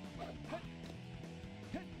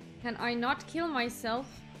 Can I not kill myself?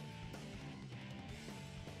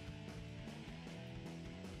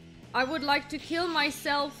 I would like to kill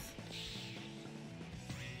myself.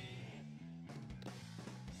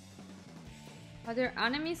 Are there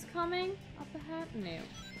enemies coming up ahead? No.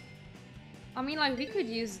 I mean, like, we could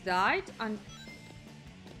use that and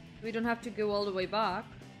we don't have to go all the way back.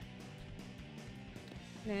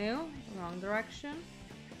 No, wrong direction.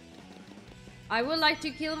 I would like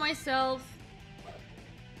to kill myself.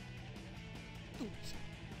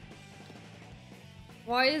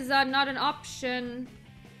 Why is that not an option?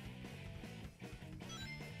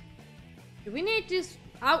 Do we need to...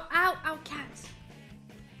 Ow, ow, ow, cat.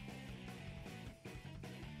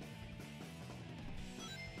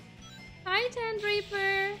 Sand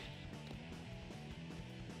Reaper.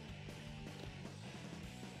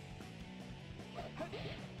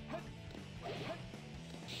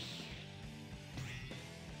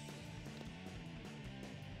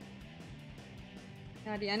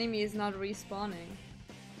 Yeah, the enemy is not respawning.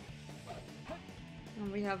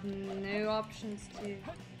 And we have no options to...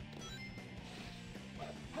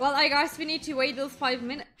 Well, I guess we need to wait those 5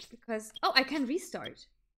 minutes because... Oh, I can restart.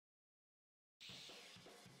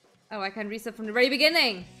 Oh, I can restart from the very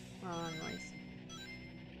beginning. Oh, nice.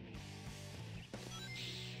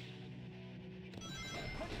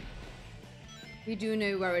 We do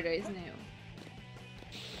know where it is now.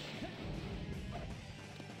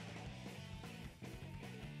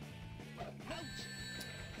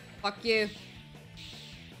 Fuck you.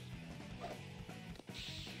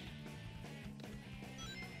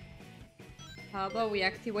 How about we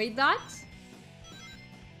activate that?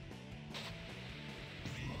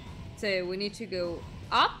 So we need to go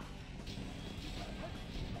up.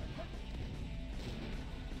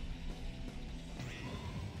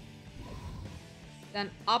 Then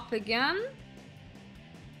up again.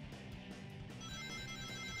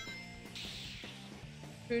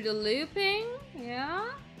 Through the looping, yeah.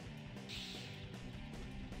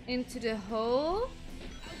 Into the hole.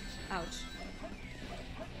 Ouch.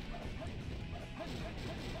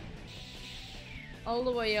 All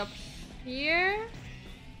the way up here.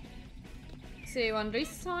 Save on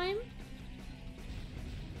this time.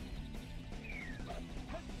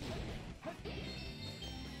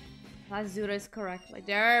 Let's do this correctly.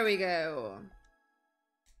 There we go.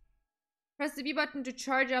 Press the B button to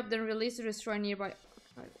charge up, then release to destroy nearby.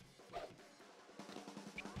 Okay.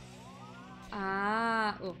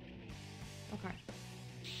 Ah, oh. Okay.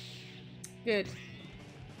 Good.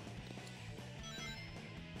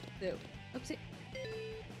 So, oopsie.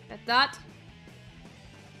 Get that.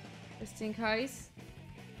 Just in case.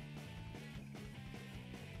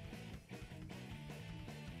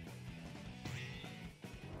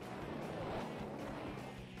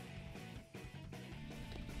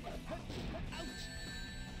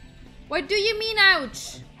 What do you mean,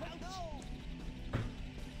 ouch?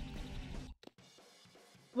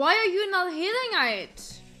 Why are you not hitting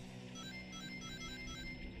it?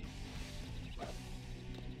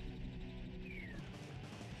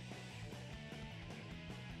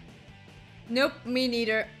 Nope, me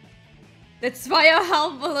neither. That's why I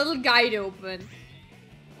have a little guide open.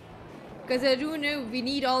 Because I do know we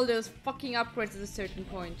need all those fucking upgrades at a certain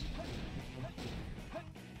point.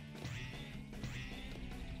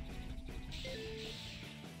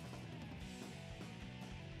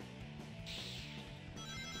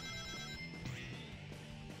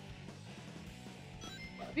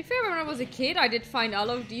 To be fair, when I was a kid, I did find all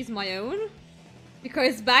of these my own.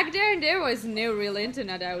 Because back there was no real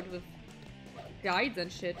internet out with guides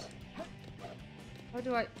and shit. How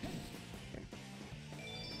do I...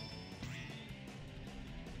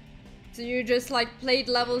 So you just like played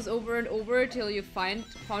levels over and over till you found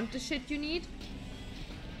the shit you need?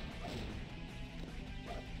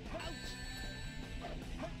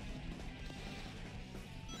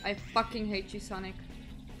 I fucking hate you, Sonic.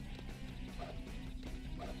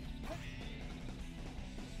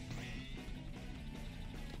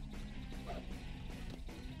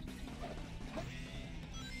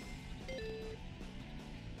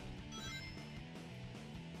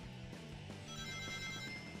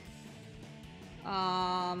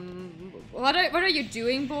 What are you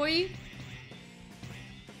doing, boy?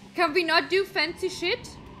 Can we not do fancy shit?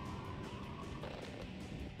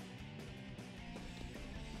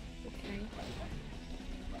 Okay.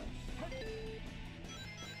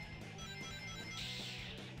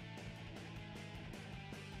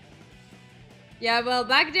 Yeah, well,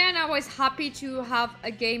 back then I was happy to have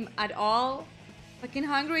a game at all. Like in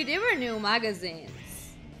Hungary, there were no magazines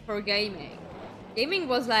for gaming. Gaming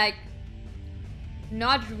was like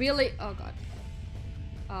not really. Oh god.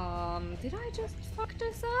 Did I just fuck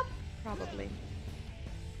this up? Probably.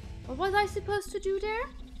 What was I supposed to do there?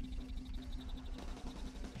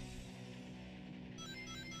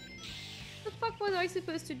 What the fuck was I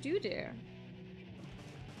supposed to do there?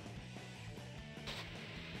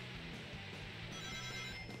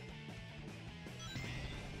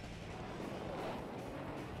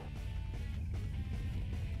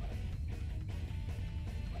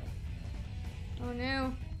 Oh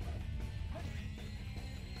no.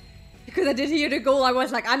 Because I did hear the goal, I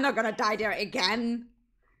was like, I'm not gonna die there again.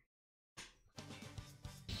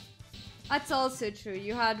 That's also true.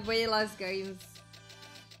 You had way less games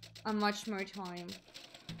and much more time.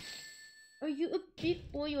 Are you a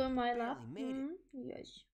big boy on my lap? Barely made it.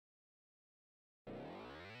 Yes.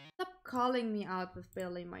 Stop calling me out with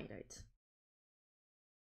barely made it.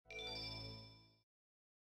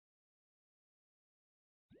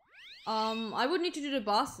 I would need to do the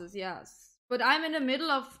bosses, yes. But I'm in the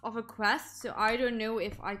middle of a quest, so I don't know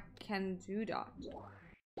if I can do that.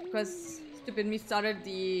 Because stupid me started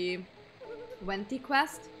the Venti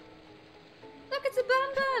quest. Look, it's a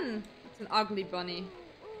Bun. It's an ugly bunny.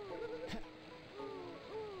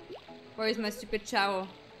 Where is my stupid Chow?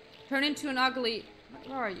 Turn into an ugly...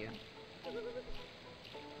 Where are you?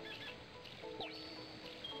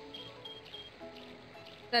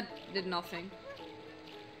 That did nothing.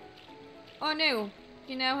 Oh no!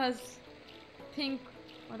 He now has pink...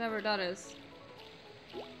 whatever that is.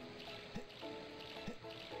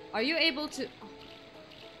 Are you able to...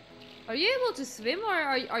 Are you able to swim or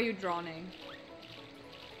are you drowning?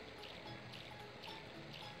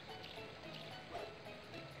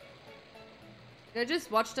 Did I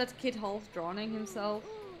just watch that kid half drowning himself?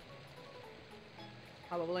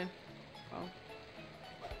 Probably. Well.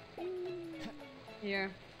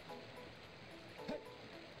 Here.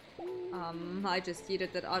 I just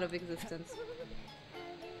yeeted that out of existence.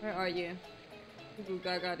 Where are you? Goo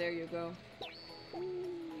gaga, there you go.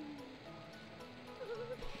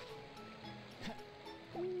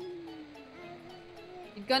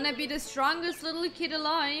 You're gonna be the strongest little kid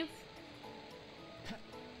alive.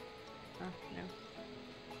 Oh, no.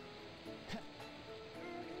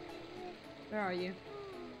 Where are you?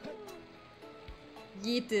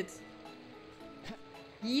 Yeet it.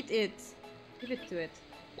 Yeet it. Give it to it.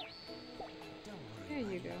 There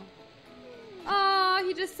you go. Ah,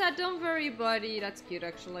 he just said, "Don't worry, buddy." That's cute,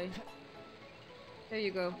 actually. There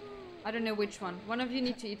you go. I don't know which one. One of you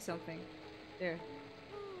need to eat something. There.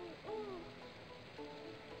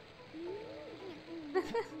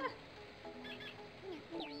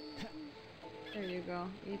 There you go.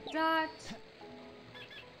 Eat that.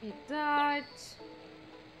 Eat that.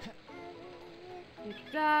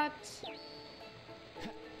 Eat that.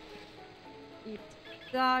 Eat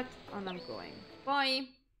that. And I'm going. Bye.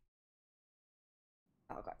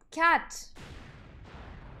 Oh god. Cat!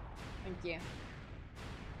 Thank you.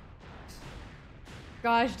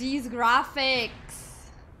 Gosh, these graphics!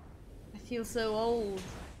 I feel so old.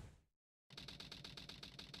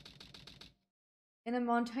 In a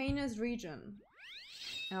mountainous region.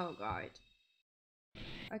 Oh god.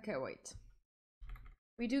 Okay, wait.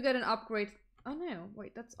 We do get an upgrade. Oh no,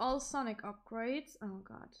 wait, that's all Sonic upgrades. Oh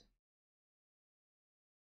god.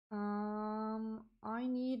 I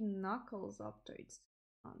need Knuckles updates.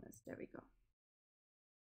 Honest, there we go.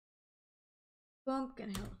 Pumpkin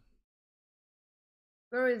Hill.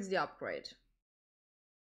 Where is the upgrade?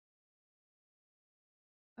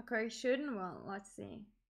 Okay, shouldn't. Well, let's see.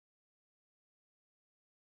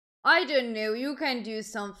 I don't know. You can do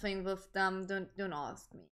something with them. Don't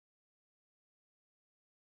ask me.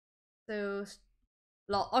 So,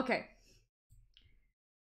 okay.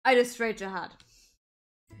 I just straight ahead.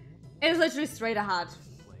 It's literally straight ahead.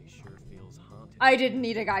 I didn't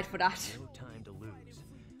need a guide for that. No time to lose.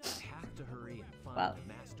 I have to hurry and find Well. the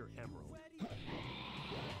Master Emerald.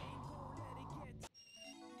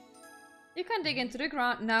 You can dig into the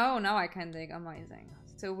ground. No, now I can dig. Amazing.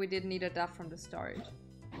 So we did need a death from the start.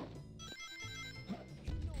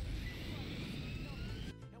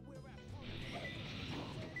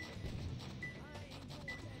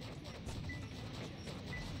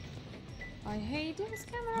 I hate this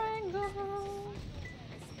camera angle.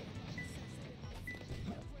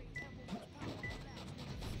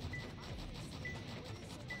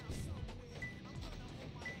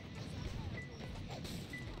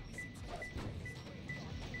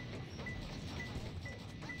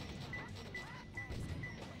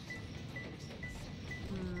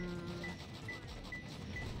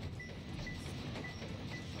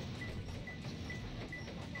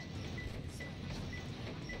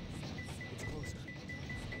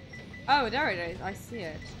 Oh, there it is. I see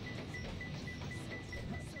it.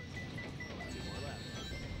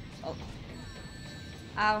 Oh.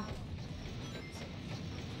 Ow.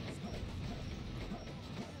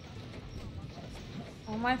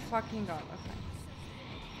 Oh my fucking god. Okay.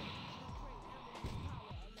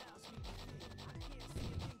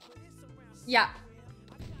 Yeah.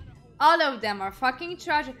 All of them are fucking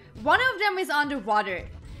tragic. One of them is underwater.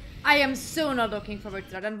 I am so not looking forward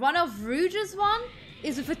to that. And one of Rouge's one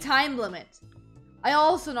is with a time limit. I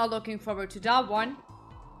also not looking forward to that one.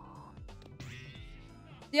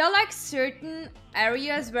 There are like certain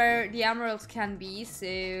areas where the emeralds can be,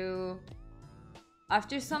 so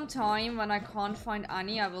after some time when I can't find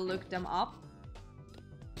any, I will look them up.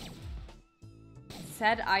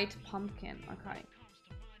 Sad-eyed pumpkin, okay.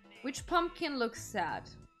 Which pumpkin looks sad?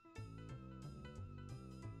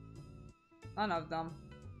 None of them.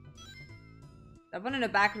 That one in the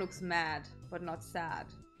back looks mad, but not sad.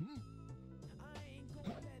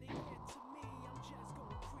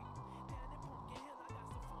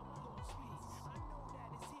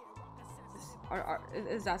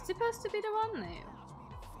 Is that supposed to be the one? No.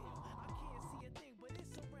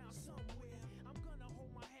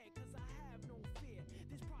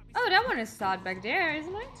 Oh, that one is sad back there,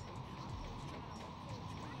 isn't it?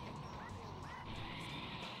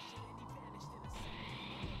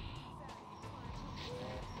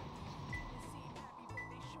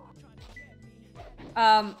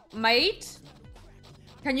 Mate?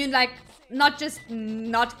 Can you like not just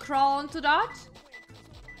not crawl onto that?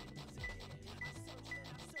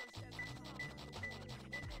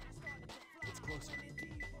 It's closer.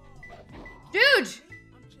 Dude!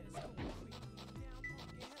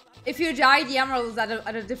 If you die, the emerald is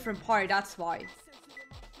at a different part, that's why.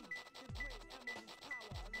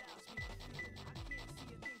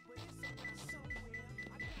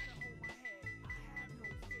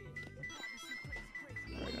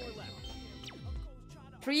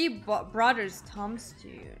 Three brothers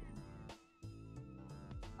tombstone.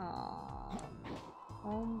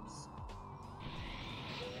 Tombs.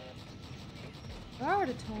 Where are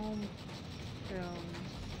the tombstones?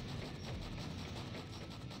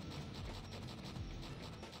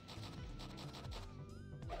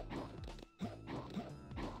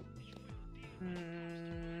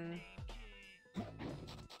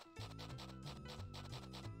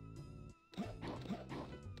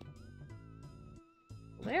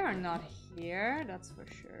 They are not here, that's for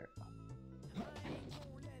sure.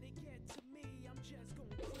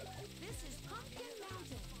 This is Pumpkin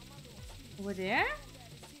Mountain. Over there?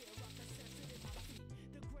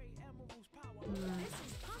 This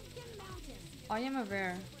is Pumpkin Mountain. I am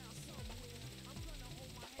aware.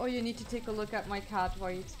 Oh, you need to take a look at my cat,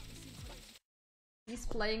 White. He's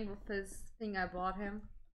playing with his thing I bought him.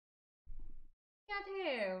 Look at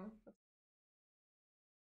him.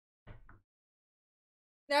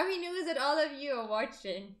 Now he knows that all of you are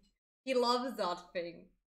watching. He loves that thing.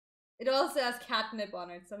 It also has catnip on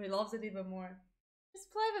it, so he loves it even more. Just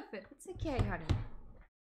play with it. It's okay, honey.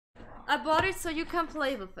 I bought it so you can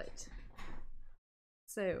play with it.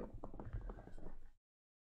 So.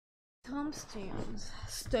 Tombstones.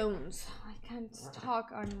 Stones. I can't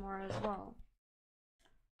talk anymore as well.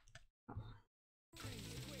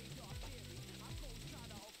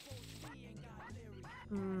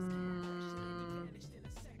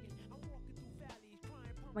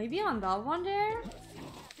 Maybe on that one there?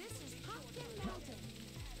 This is Pumpkin Mountain.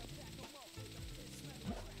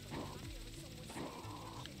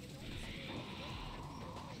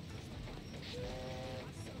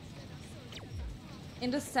 In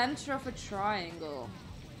the center of a triangle.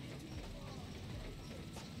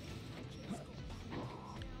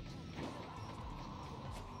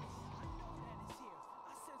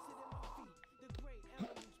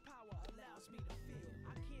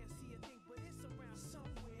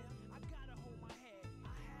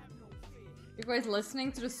 You guys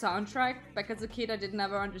listening to the soundtrack? Back as a kid I did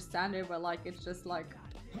never understand it, but like it's just like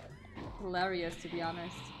hilarious to be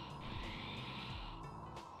honest.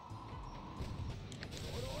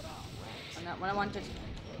 And that what I wanted.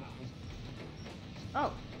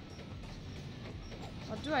 Oh.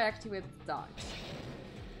 What do I activate with that?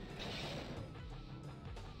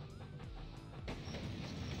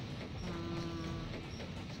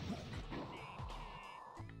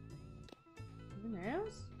 Who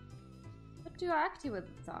knows? What do I activate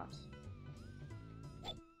with that?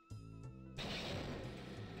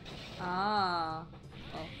 Ah.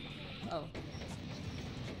 Oh. Oh.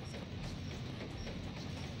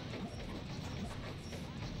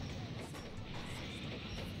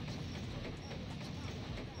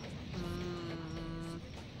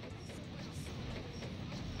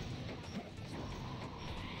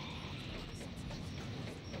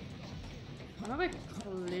 I'm a bit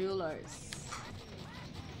clueless.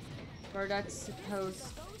 Where that's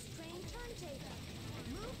supposed. Ghost train turntable.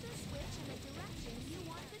 Move the switch in the direction you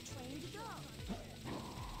want the train to go.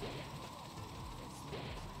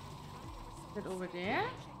 Is it over there?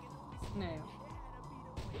 No.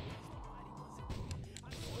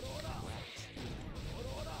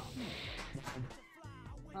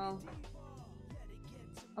 Oh.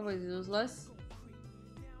 I was useless.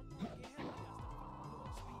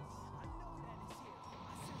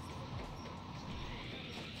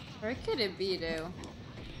 Where could it be though?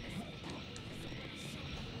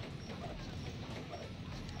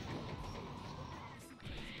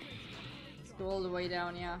 Let's go all the way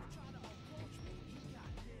down, yeah.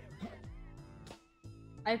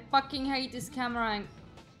 I fucking hate this camera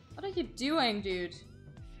What are you doing, dude?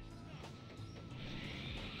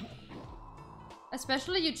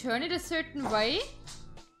 Especially you turn it a certain way.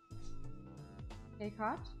 Okay,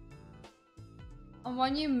 cut. And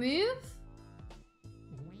when you move,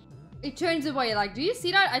 it turns away. Like, do you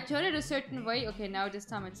see that? I turn it a certain way. Okay, now this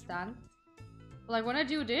time it's done. But like when I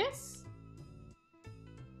do this,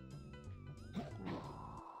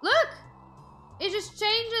 look! It just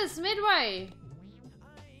changes midway.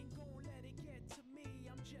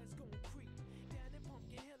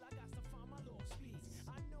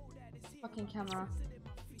 Fucking camera.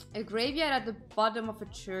 A graveyard at the bottom of a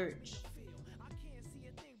church.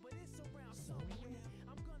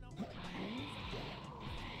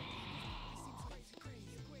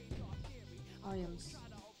 I am so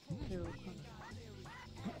confused.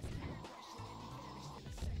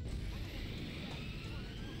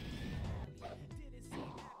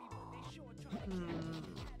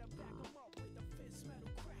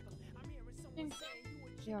 I think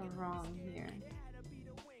you're wrong here.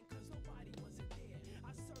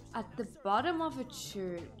 At the bottom of a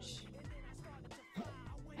church.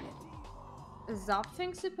 Is that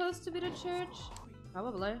thing supposed to be the church?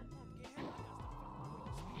 Probably.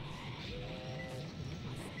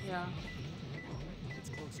 Yeah. It's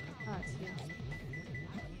closer. Ah, it's here.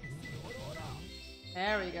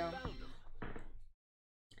 There we go.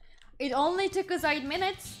 It only took us 8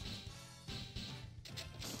 minutes.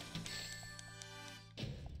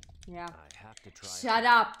 Yeah. I have to try. Shut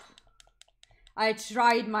up. I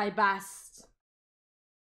tried my best.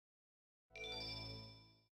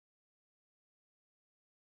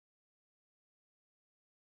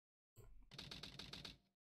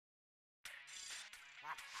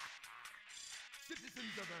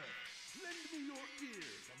 Citizens of Earth, lend me your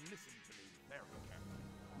ears and listen to me very carefully.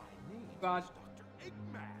 My name God. is Dr.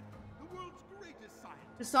 Eggman, the world's greatest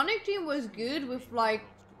scientist. The Sonic team was good with like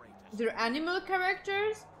their animal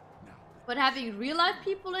characters, but having real life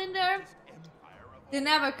people in there, they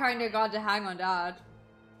never kind of got the hang on that.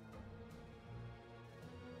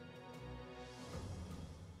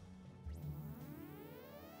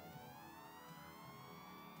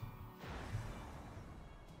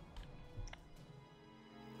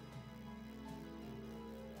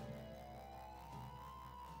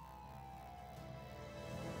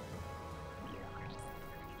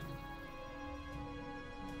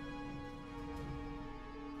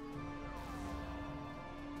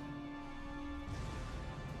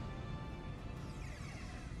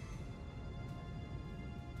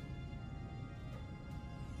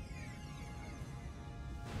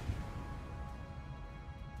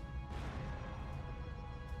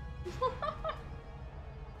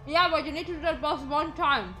 Yeah, but you need to do that boss one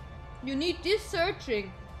time. You need this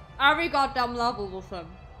searching every goddamn level with him.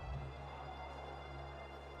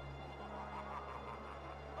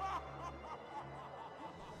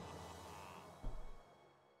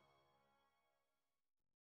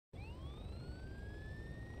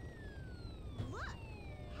 Look,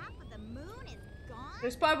 half of the moon is gone.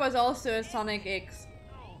 This part was also a Sonic X.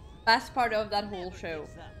 Best part of that whole show.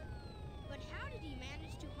 But how did he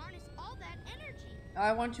manage to harness all that energy?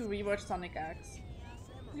 I want to rewatch Sonic X.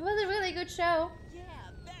 It was a really good show.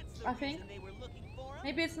 I think.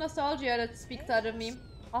 Maybe it's nostalgia that speaks out of me.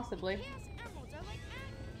 Possibly. Chaos emeralds are like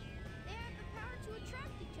magnets. They have the power to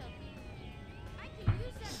attract each other. I can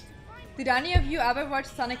use that to find. Did any of you ever watch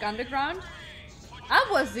Sonic Underground? That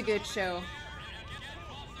was a good show.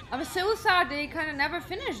 I was so sad they kind of never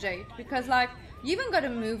finished it. Because like, you even got a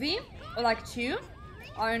movie, or like 2,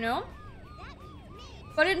 I don't know.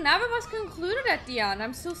 But it never was concluded at the end.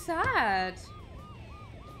 I'm so sad.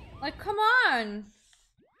 Like, come on.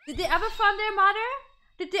 Did they ever find their mother?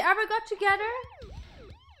 Did they ever got together?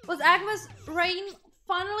 Was Agma's reign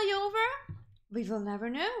finally over? We will never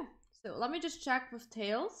know. So let me just check with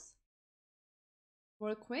Tails.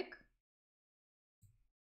 Real quick.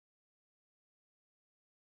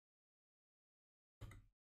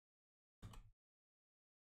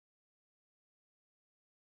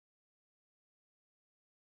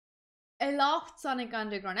 I loved Sonic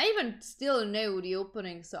Underground. I even still know the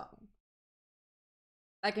opening song.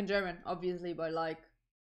 Like in German, obviously, but like,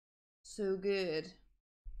 so good.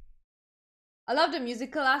 I love the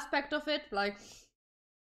musical aspect of it. Like,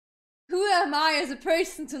 who am I as a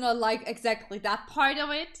person to not like exactly that part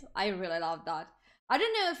of it? I really love that. I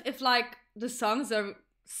don't know if like the songs are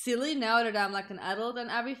silly now that I'm like an adult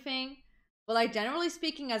and everything, but like generally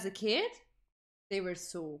speaking, as a kid, they were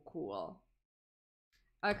so cool.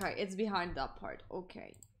 Okay, it's behind that part.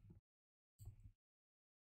 Okay.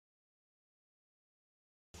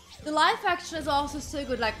 The live action is also so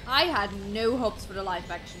good. Like, I had no hopes for the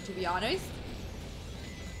live action, to be honest.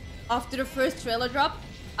 after the first trailer drop.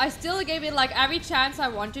 I still gave it like every chance I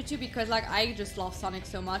wanted to because like I just love Sonic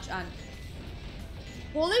so much, and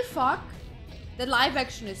holy fuck, the live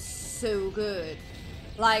action is so good.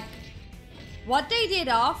 Like what they did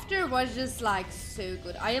after was just like so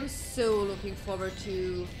good. I am so looking forward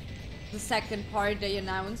to the second part they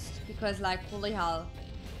announced because like holy hell,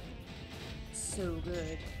 so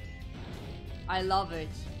good. I love it.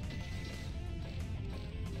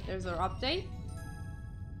 There's our update.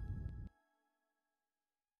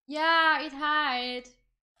 Yeah, it had.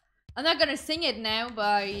 I'm not gonna sing it now,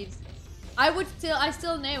 but I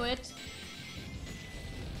still know it.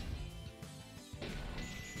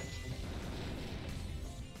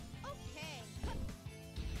 Okay.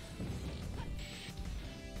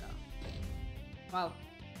 Wow.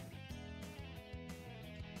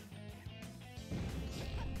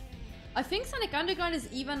 I think Sonic Underground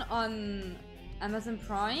is even on Amazon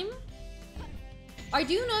Prime. I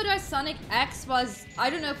do know that Sonic X was, I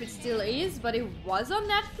don't know if it still is, but it was on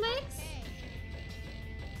Netflix.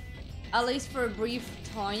 At least for a brief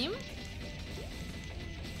time.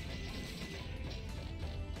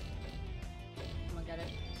 Oh my god.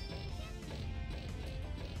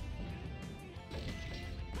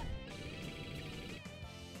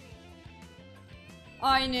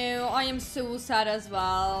 I know, I am so sad as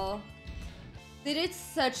well. They did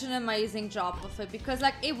such an amazing job with it because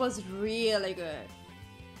like it was really good.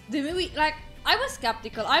 The movie, like, I was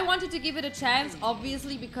skeptical. I wanted to give it a chance,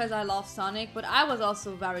 obviously, because I love Sonic, but I was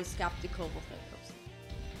also very skeptical with it.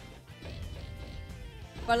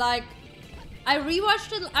 But like, I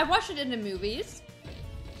rewatched it, I watched it in the movies.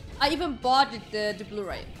 I even bought the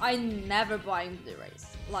Blu-ray. I never buying Blu-rays.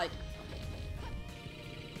 Like,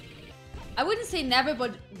 I wouldn't say never,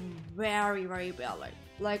 but very, very rarely.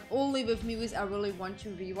 Like, only with movies I really want to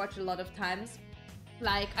rewatch a lot of times.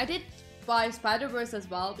 Like, I did buy Spider-Verse as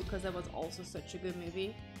well, because that was also such a good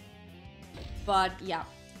movie. But yeah,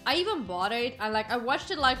 I even bought it, and like, I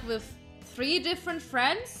watched it like with 3 different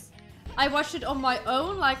friends. I watched it on my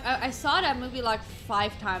own, like, I saw that movie like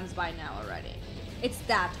 5 times by now already. It's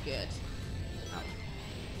that good.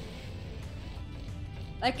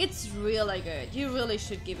 Like, it's really good. You really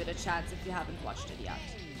should give it a chance if you haven't watched it yet.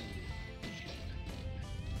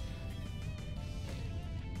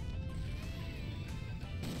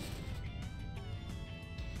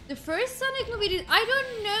 The first Sonic movie, I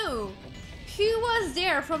don't know who was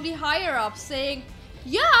there from the higher up saying,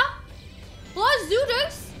 yeah, let's do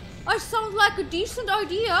this. I sound like a decent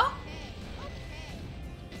idea.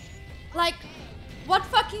 Like, what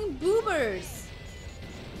fucking boomers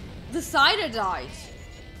decided that?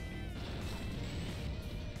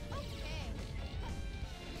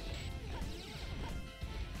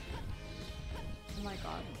 Oh my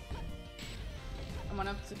god. Am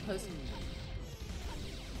I supposed to...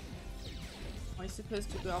 Am I supposed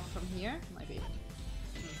to go up from here? Maybe.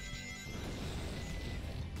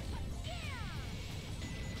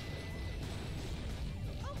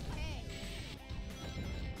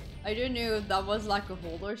 I don't know if that was like a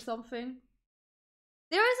hole or something.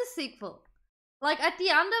 There is a sequel. Like at the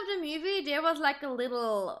end of the movie, there was like a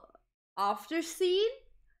little after scene.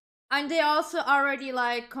 And they also already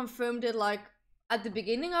like confirmed it like at the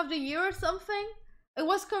beginning of the year or something. It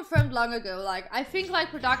was confirmed long ago. Like, I think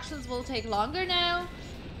like productions will take longer now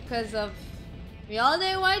because of we all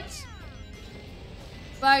know what.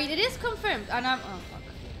 But it is confirmed, and I'm oh fuck.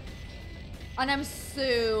 And I'm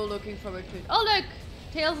so looking forward to it. Oh look,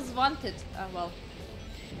 Tails is wanted. Oh well.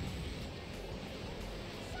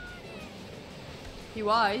 He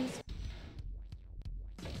was.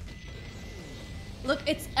 Look,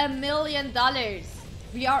 it's $1 million.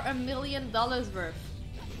 We are $1 million worth.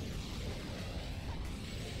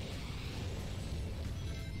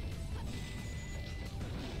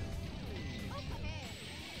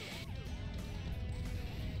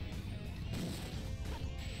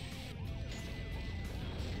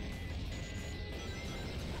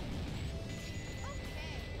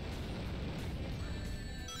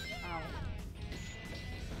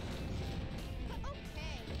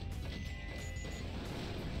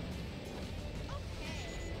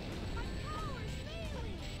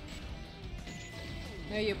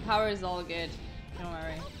 No, your power is all good. Don't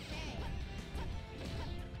worry.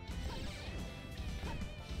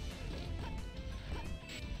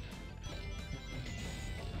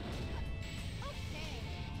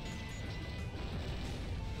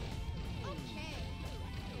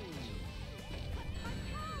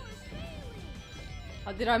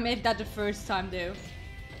 How did I make that the first time though?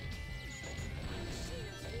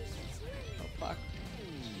 Oh fuck.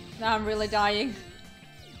 Now I'm really dying.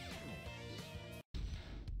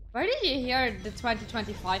 Where did you hear the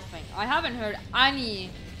 2025 thing? I haven't heard any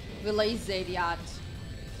release date yet.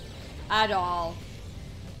 At all.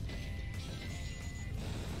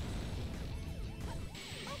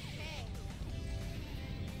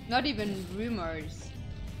 Not even rumors.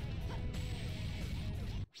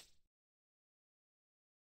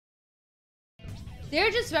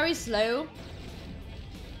 They're just very slow.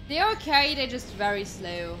 They're okay, they're just very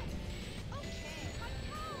slow.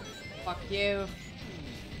 Fuck you.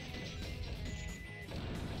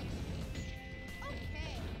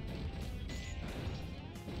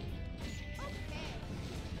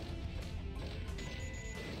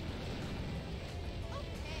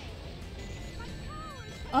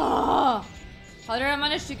 Oh! How did I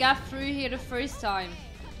manage to get through here the first time?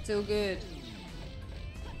 So good.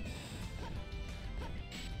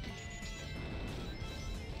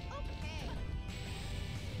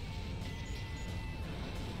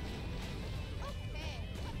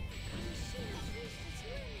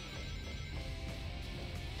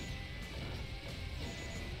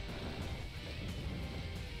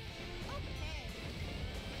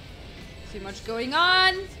 Too much going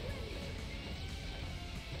on.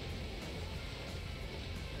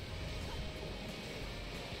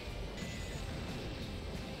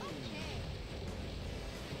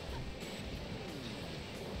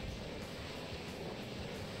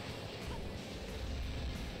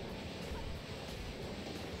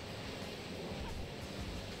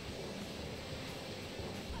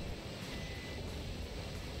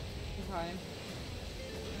 Okay.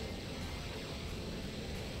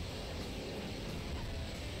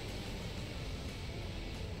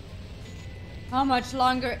 How much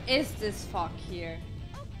longer is this fuck here?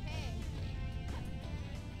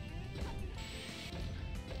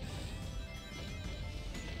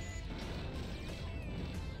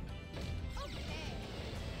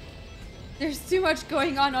 There's too much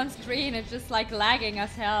going on screen. It's just like lagging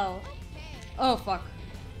as hell. Oh fuck.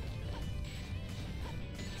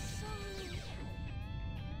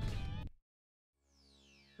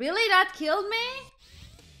 Really? That killed me?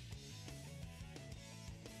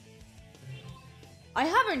 I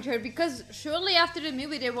haven't heard because surely after the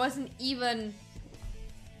movie there wasn't even...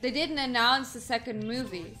 They didn't announce the second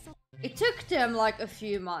movie. It took them like a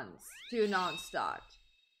few months to announce that.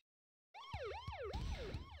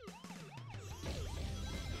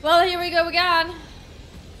 Well, here we go again.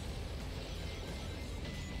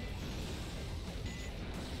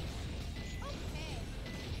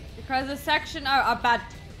 Because the section... Oh,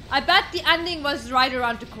 I bet the ending was right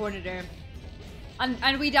around the corner there.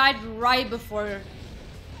 And we died right before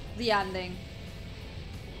the ending.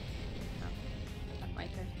 No, not right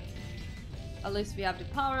there. At least we have the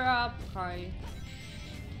power up. Okay.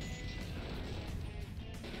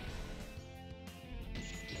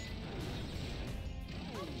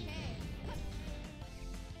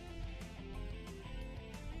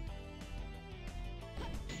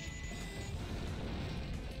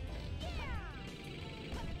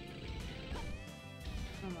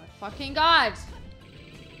 Oh my fucking god!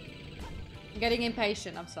 I'm getting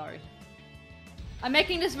impatient, I'm sorry. I'm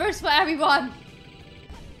making this worse for everyone!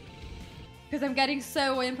 Because I'm getting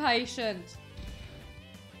so impatient.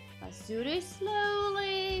 Let's do this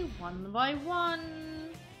slowly, one by one.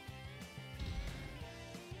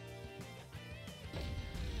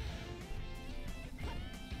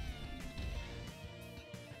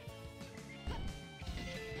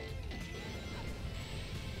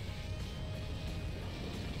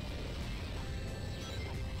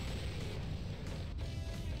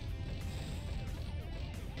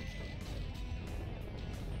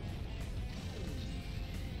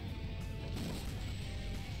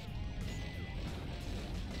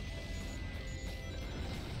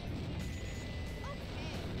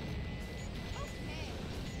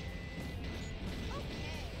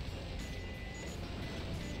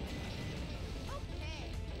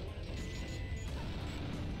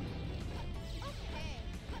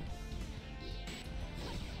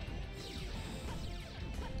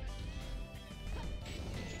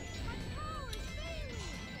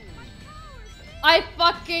 I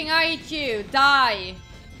fucking hate you! Die!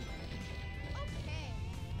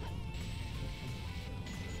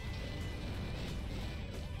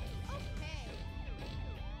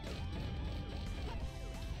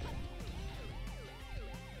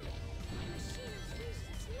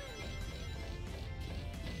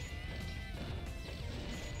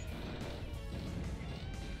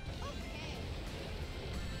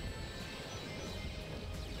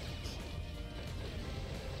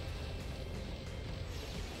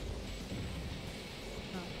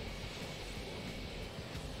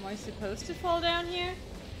 Am I supposed to fall down here?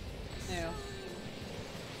 No.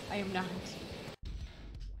 I am not.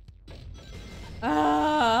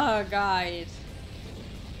 Ah, guide.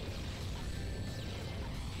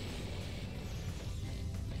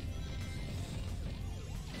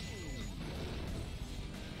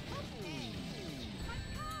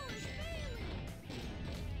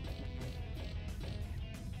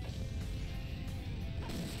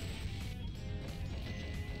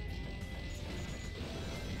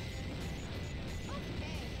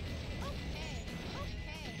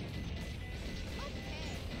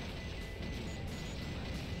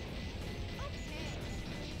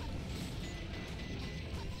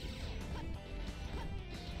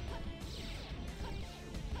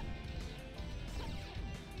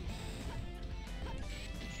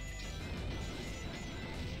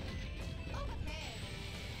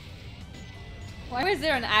 Why was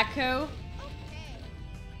there an echo?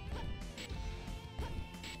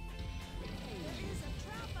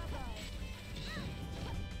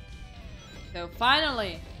 So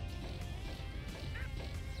finally.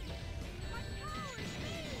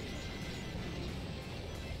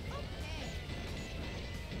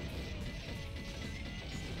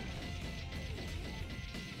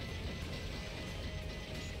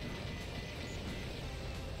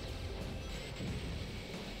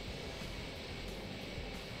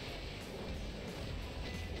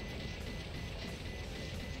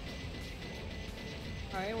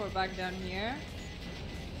 Alright, we're back down here.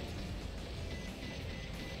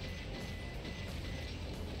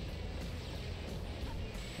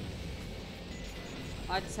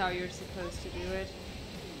 That's how you're supposed to do it.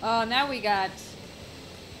 Oh, now we got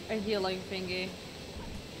a healing thingy.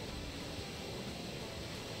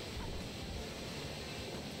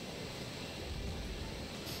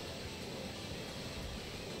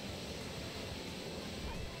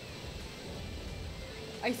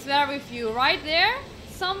 I swear with you, right there,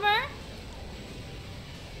 somewhere,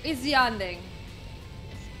 is the ending.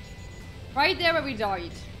 Right there where we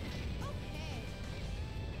died.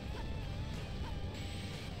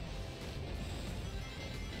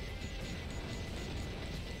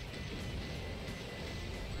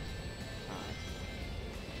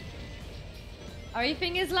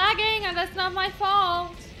 Everything is lagging and that's not my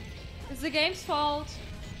fault. It's the game's fault.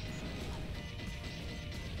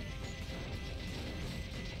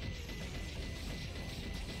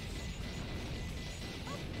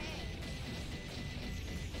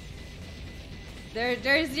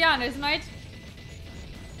 There's Jan, isn't it?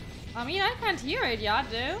 I mean, I can't hear it yet,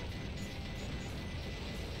 though.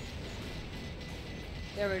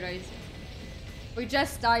 There it is. We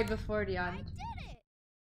just died before the end.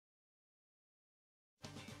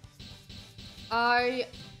 I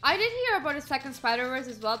did hear about the second Spider-Verse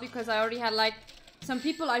as well because I already had like some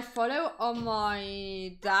people I follow on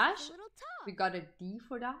my Dash. We got a D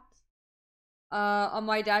for that. On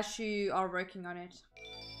my Dash who are working on it.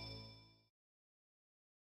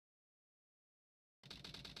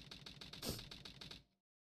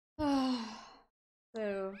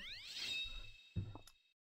 So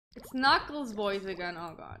it's Knuckles' voice again.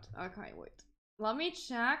 Oh god. Okay, wait. Let me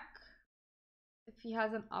check if he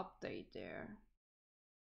has an update there.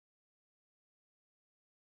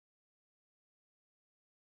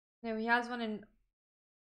 No, he has one in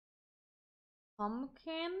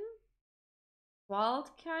Pumpkin, Wild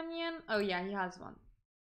Canyon. Oh yeah, he has one.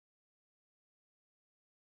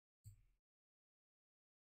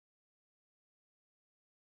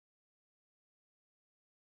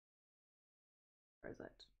 Where is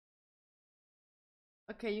it?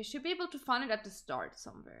 Okay, you should be able to find it at the start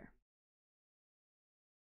somewhere.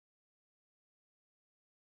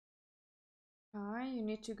 Okay, you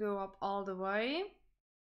need to go up all the way.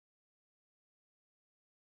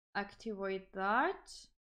 Activate that.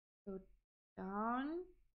 Go down.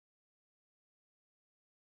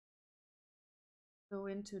 Go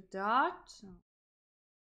into that.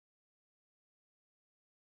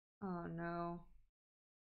 Oh no.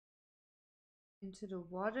 Into the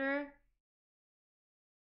water.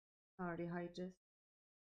 I already hide this.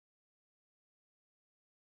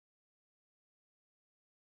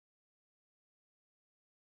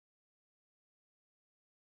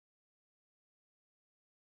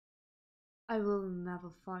 I will never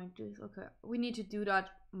find this. Okay, we need to do that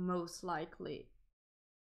most likely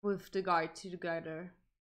with the guide together.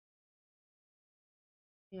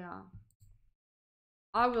 Yeah.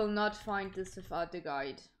 I will not find this without the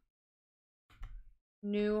guide.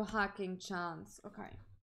 New hacking chance. Okay.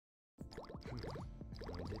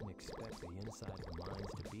 I didn't expect the inside of the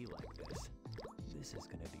mines to be like this. This is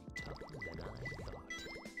gonna be tougher than I thought.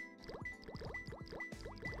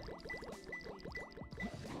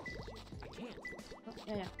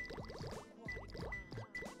 Oh, yeah.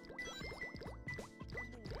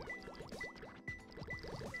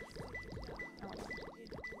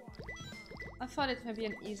 thought it may be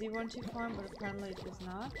an easy one to farm, but apparently it is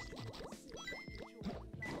not.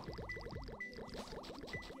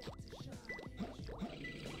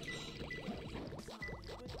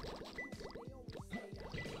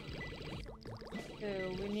 So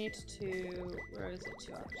we need to... where is it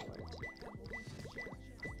to upload?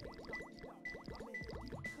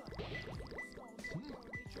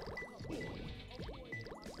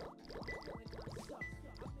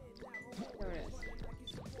 There it is.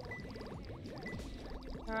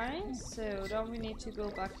 Alright, so then we need to go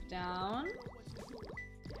back down.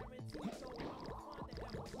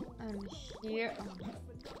 And here... oh.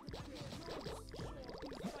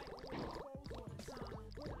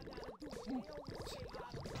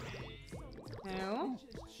 No.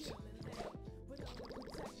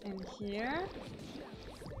 In here.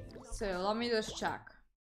 So let me just check.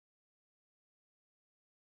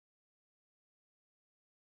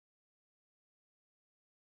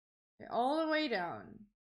 Okay, all the way down.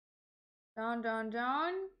 Down, down,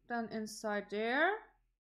 down. Then inside there.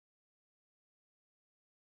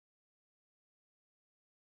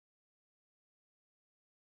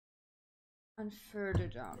 And further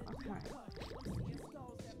down. Okay.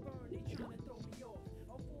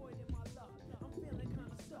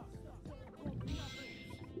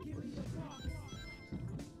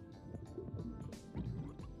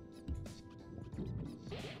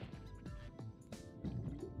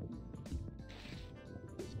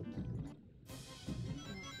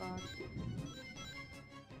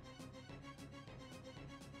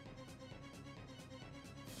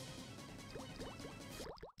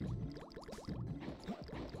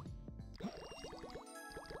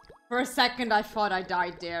 For a second, I thought I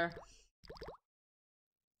died there.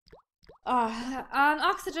 An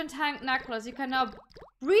oxygen tank necklace. You can now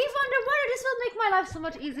breathe underwater. This will make my life so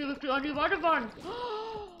much easier with the underwater one.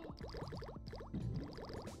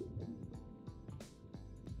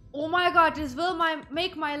 Oh my god, this will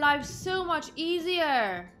make my life so much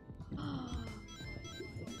easier.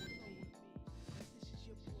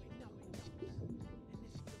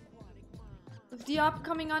 With the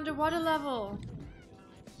upcoming underwater level.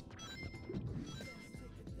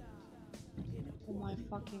 Oh my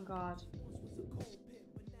fucking god.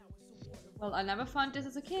 Well, I never found this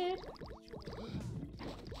as a kid.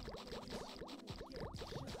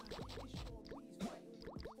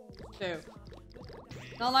 So,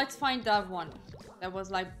 now let's find that one. That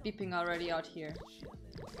was like beeping already out here.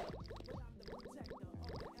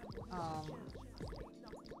 I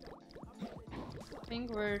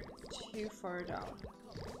think we're too far down.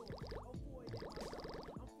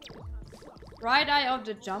 Right eye of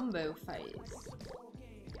the jumbo phase.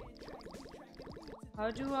 How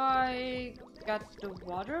do I get the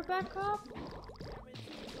water back up?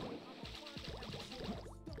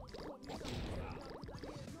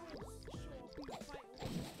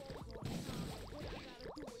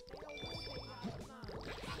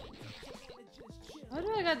 How do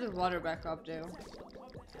I get the water back up, though?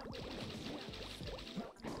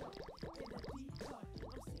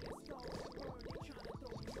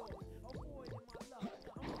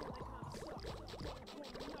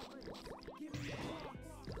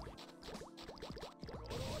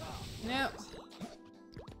 No.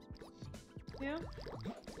 Yeah.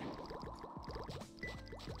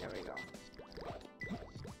 There we go.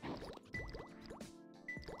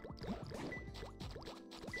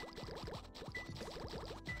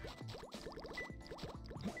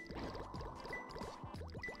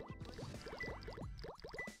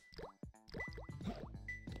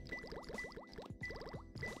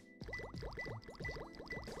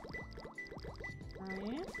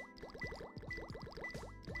 Alright.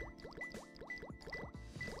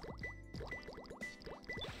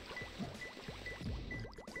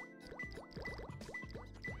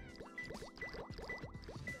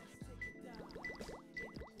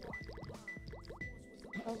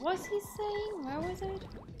 What was he saying? Where was it?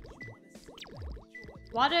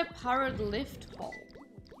 Water powered lift hall.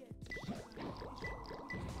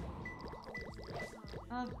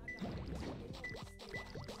 Ah.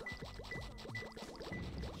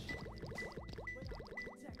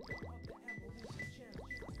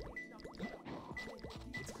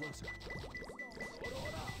 It's closer.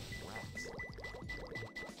 Rats.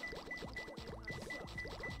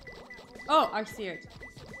 Oh, I see it.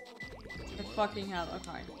 The fucking hell,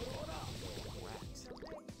 okay. Rats.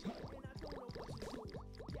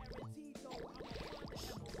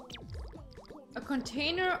 A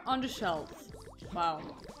container on the shelf. Wow.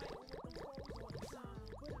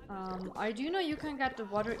 I do know you can get the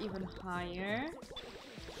water even higher.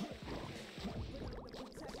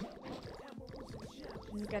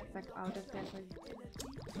 Can you get back out of there, please?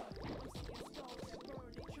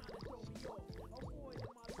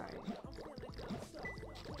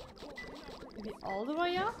 all the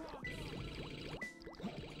way up?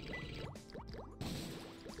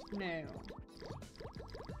 No.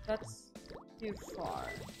 That's too far.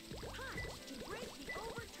 Punch to break the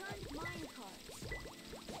overturned mine carts.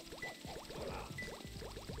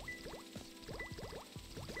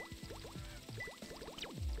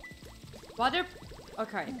 Water.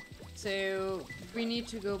 Okay, so we need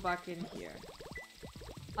to go back in here.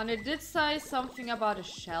 And it did say something about a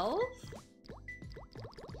shelf.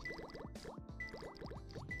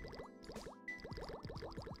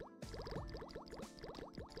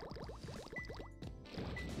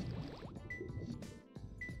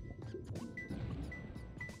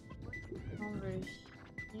 Over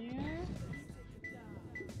here.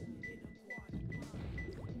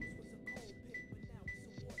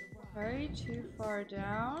 Very too far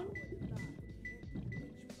down.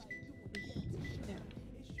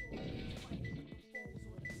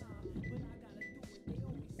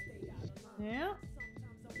 Yeah.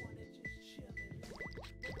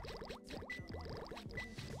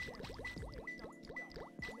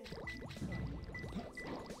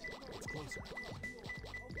 It's closer.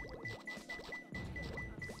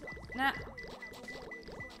 Nah.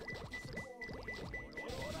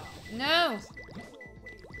 No.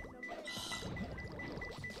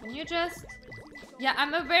 Can you just... Yeah,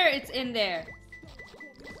 I'm aware it's in there.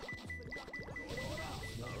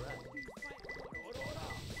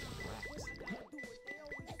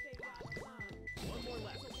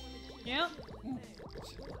 Yeah.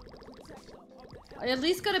 I at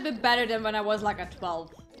least got a bit better than when I was like at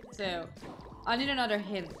 12. So, I need another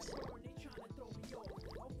hint.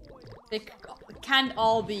 They can't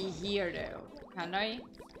all be here though, can they?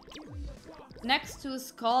 Next to a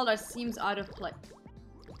skull that seems out of place.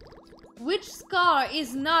 Which skull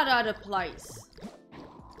is not out of place?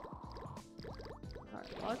 Alright,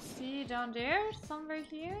 let's see down there, somewhere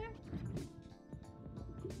here.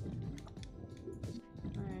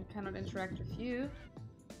 I cannot interact with you.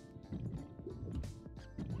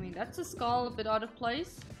 I mean, that's a skull a bit out of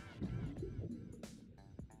place.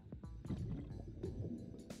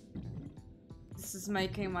 This is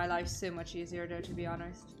making my life so much easier though, to be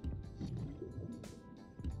honest.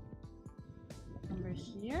 Over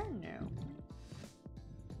here? No.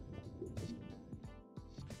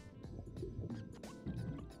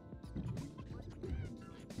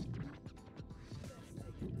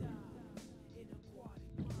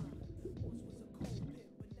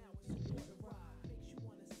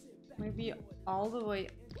 Maybe all the way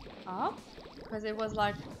up? Because it was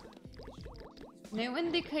like no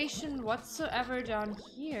indication whatsoever down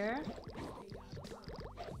here.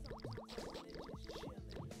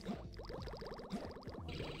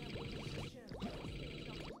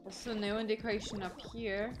 Also no indication up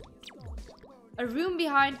here. A room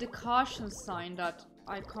behind the caution sign that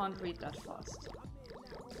I can't read that fast.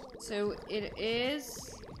 So it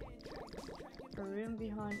is a room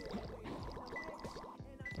behind...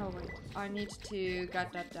 Oh wait, I need to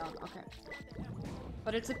get that down, okay.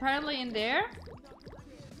 But it's apparently in there.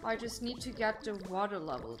 I just need to get the water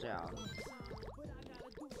level down.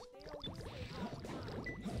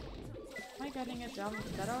 Am I getting it down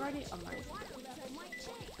with that already? Oh my.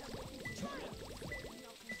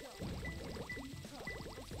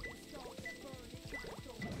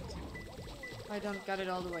 I don't get it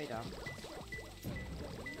all the way down.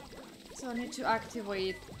 So I need to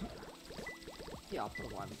activate the upper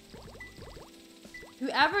one.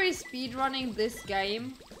 Whoever is speedrunning this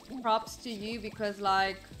game, props to you, because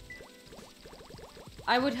like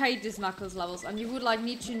I would hate these Knuckles levels and you would like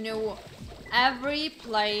need to know every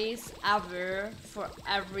place ever for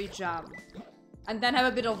every jam and then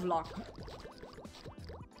have a bit of luck.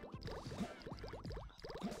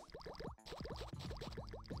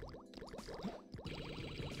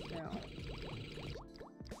 No.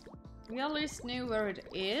 We at least knew where it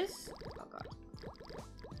is. Oh god.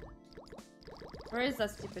 Where is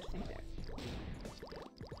that stupid thing there?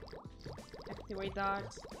 Activate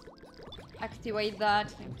that. Activate that,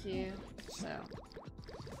 thank you. So.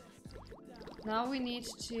 Now we need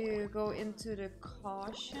to go into the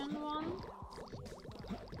caution one.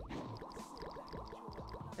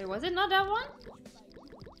 Wait, was it not that one?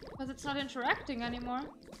 Because it's not interacting anymore.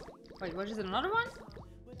 Wait, what is it, another one?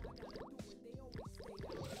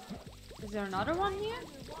 Is there another one here?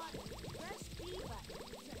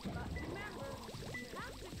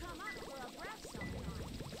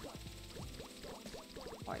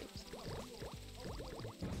 Wait.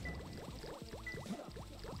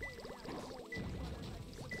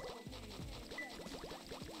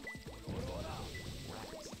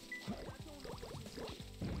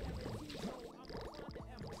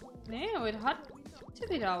 No, it had to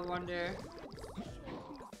be that one there.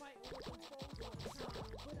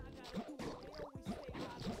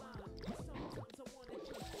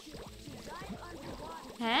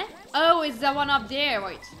 Huh? Oh, it's that one up there.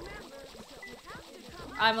 Wait.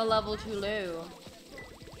 I'm a level too low.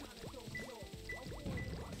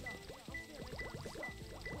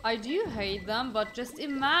 I do hate them, but just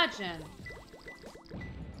imagine.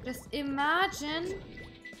 Just imagine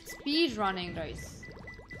speedrunning those.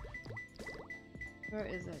 Where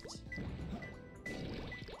is it?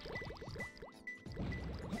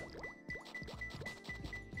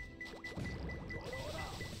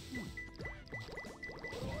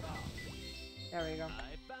 There we go.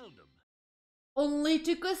 I found him. Only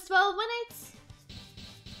took us 12 minutes?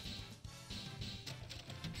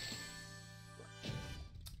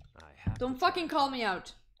 I have Don't to fucking try. call me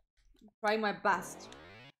out. Try my best.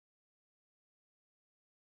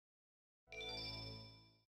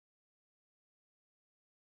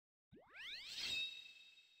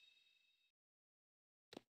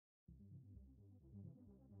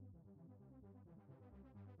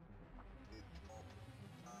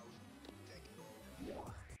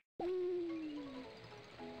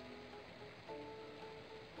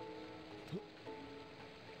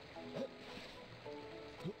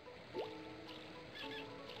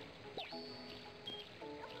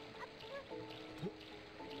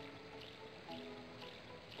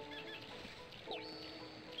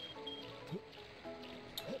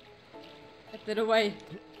 Get it away.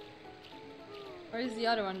 Where does the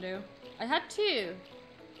other one do? I had two.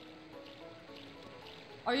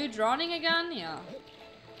 Are you drowning again? Yeah.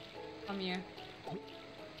 Come here.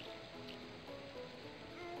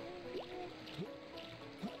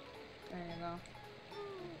 There you go.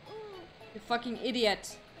 You fucking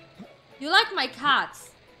idiot. You like my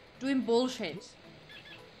cats doing bullshit.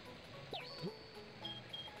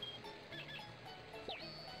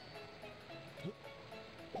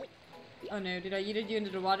 Oh no, did I eat you into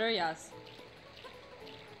the water? Yes.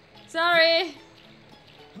 Sorry!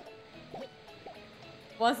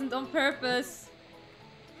 Wasn't on purpose.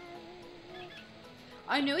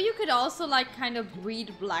 I know you could also like kind of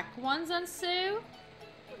breed black ones and so.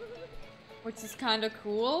 Which is kind of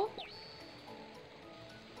cool.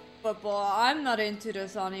 But boy, I'm not into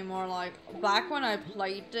this anymore. Like, back when I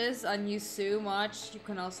played this, I knew so much. You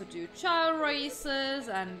can also do child races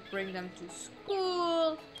and bring them to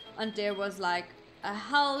school. And there was like a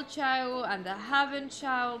hell chow and a heaven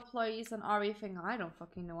chow place and everything. I don't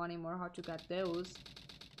fucking know anymore how to get those.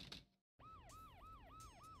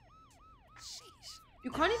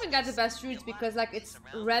 You can't even get the best routes because like it's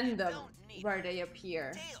random where they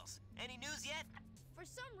appear. Tails, any news yet? For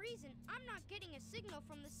some reason, I'm not getting a signal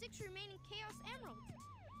from the 6 remaining Chaos Emeralds.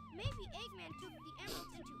 Maybe Eggman took the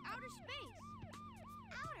emeralds into outer space.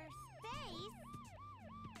 Outer space?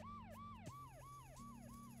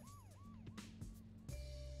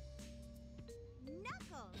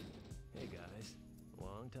 Knuckles! Hey guys,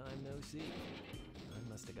 long time no see. I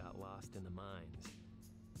must have got lost in the mines.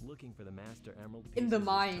 Looking for the Master Emerald In the pieces is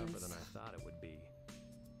mines. tougher than I thought it would be.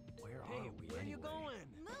 Where Hey, are we where anyway? you going?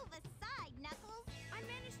 Move aside, Knuckles! I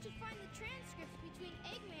managed to find the transcripts between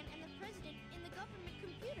Eggman and the President in the government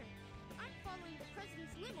computer. I'm following the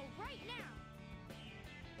President's limo right now.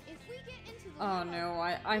 If we get into the Oh limo, no,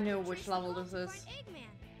 I we know can which trace the level code this to is. find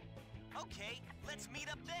Eggman. Okay, let's meet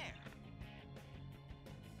up there.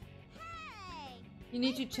 Hey! You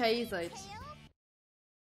need to chase it. Tails?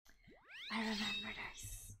 I remember this.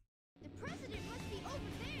 The President must be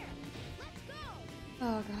over there. Let's go.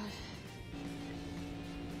 Oh god.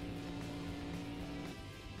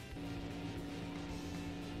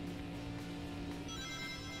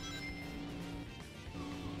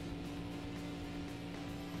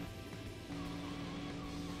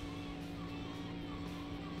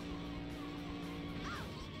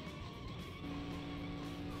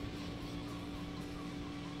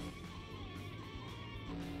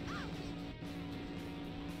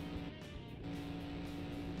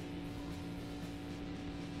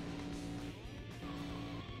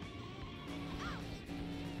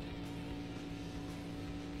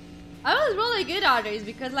 I was really good at these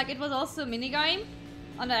because like it was also a minigame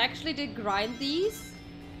and I actually did grind these.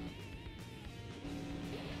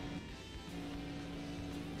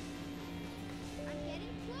 I'm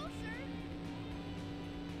getting closer.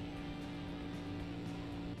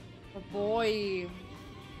 But boy,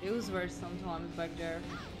 those were sometimes back there.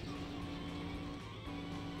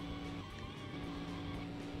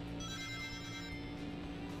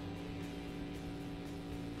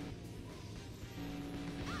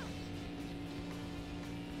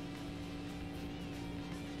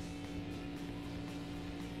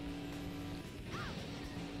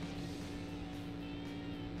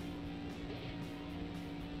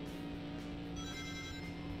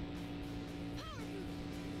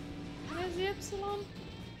 Where's the Epsilon?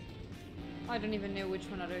 I don't even know which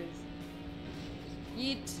one it is.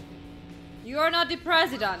 Yeet. You are not the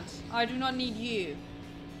president. I do not need you.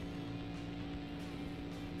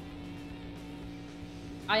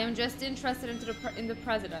 I am just interested in the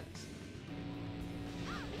president.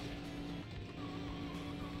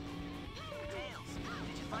 Tails,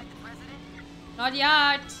 did you find the president? Not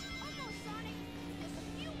yet. Almost, Sonic. Just a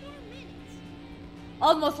few more minutes.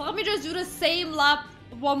 Almost. Let me just do the same lap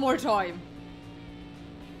one more time.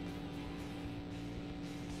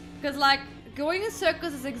 Because, like, going in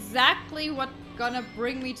circles is exactly what's gonna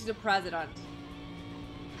bring me to the president.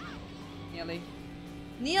 Nearly.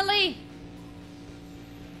 Nearly!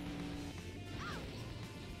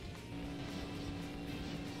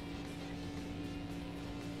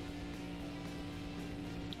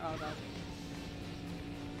 Oh god.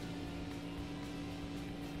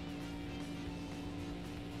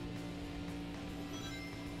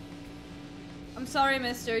 I'm sorry,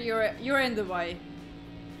 mister, you're in the way.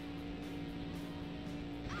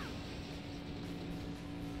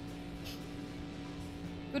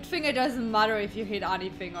 Good thing it doesn't matter if you hit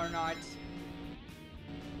anything or not.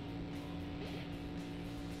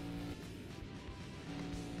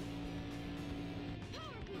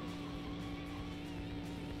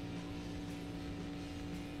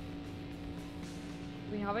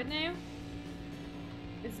 We have it now?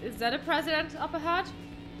 Is that a president up ahead?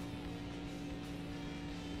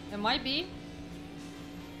 It might be.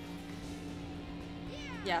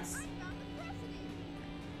 Yes.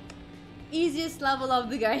 Easiest level of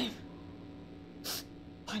the game.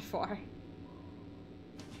 By far.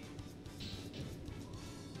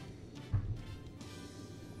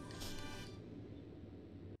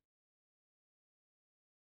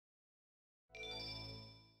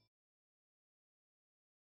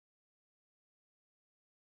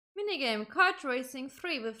 Minigame Kart Racing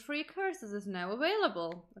 3 with 3 curses is now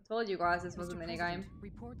available. I told you guys this was a minigame.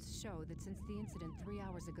 Reports show that since the incident 3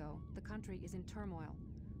 hours ago, the country is in turmoil.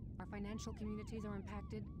 Our financial communities are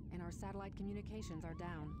impacted, and our satellite communications are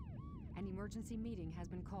down. An emergency meeting has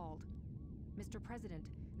been called. Mr. President,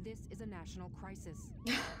 this is a national crisis.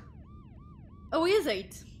 Oh, is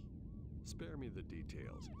it? Spare me the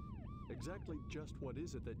details. Exactly just what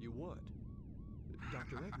is it that you want?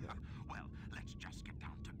 Dr. Eggman. Well, let's just get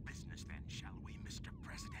down to business then, shall we, Mr.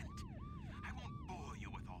 President? I won't bore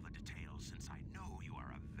you with all the details since I know you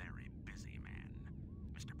are a very busy man.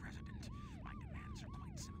 Mr. President, my demands are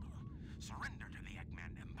quite simple. Surrender to the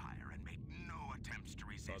Eggman Empire and make no attempts to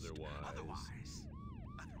resist. Otherwise,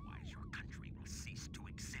 your country will cease to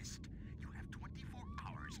exist. You have 24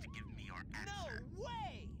 hours to give me your answer. No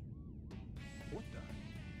way! What the?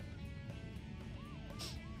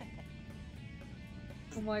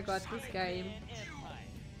 Oh my god, this game.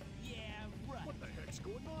 Yeah, right. What the heck's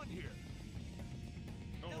going on here?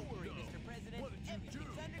 Don't worry, Mr. President. What did you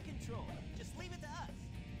Everything's do? under control. Just leave it to us.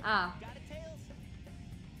 Ah. Got it, Tails?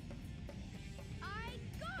 I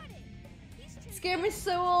got it. These two Scare me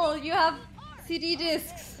so old. You have CD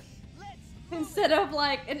discs instead of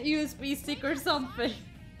like an USB stick or something.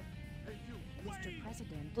 Mr.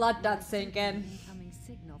 President, Let that we sink received in. an incoming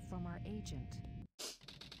signal from our agent.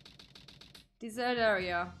 Desert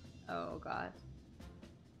area. Oh god.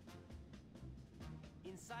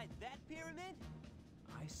 Inside that pyramid?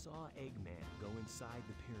 I saw Eggman go inside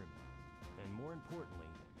the pyramid. And more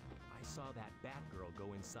importantly, I saw that Batgirl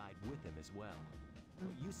go inside with him as well.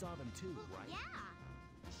 You saw them too, right? Yeah.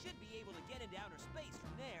 We should be able to get into outer space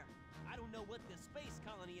from there. I don't know what this space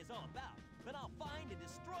colony is all about, but I'll find and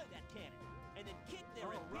destroy that cannon, and then kick their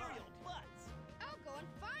imperial butts. I'll go and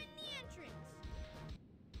find the entrance.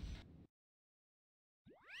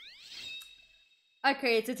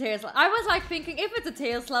 Okay, it's a Tails level. I was like thinking, if it's a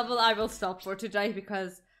Tails level, I will stop for today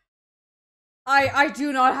because I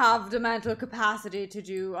do not have the mental capacity to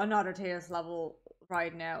do another Tails level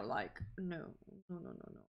right now. Like, no.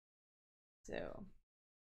 So,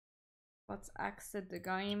 let's exit the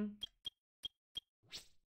game.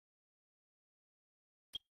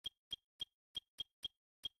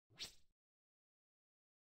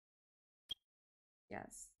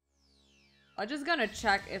 Yes. I'm just gonna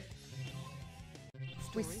check if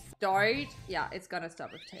we start. Yeah, it's gonna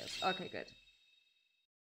stop with Tails. Okay, good.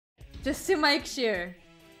 Just to make sure.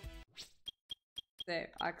 So,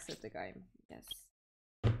 exit the game. Yes.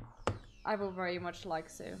 I will very much like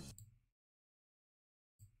so.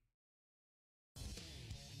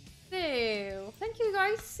 So, thank you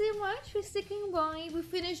guys so much for sticking by. We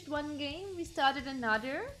finished one game, we started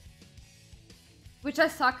another. Which I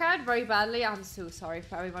suck at very badly. I'm so sorry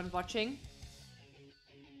for everyone watching.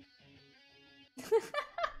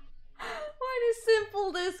 What a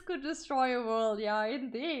simple this could destroy a world. Yeah,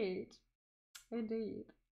 indeed. Indeed.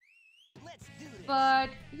 Let's do this. But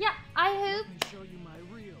yeah, I hope. Let me show you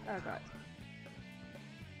my real. Oh god.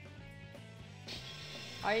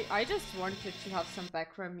 I just wanted to have some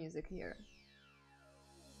background music here.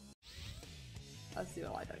 Let's see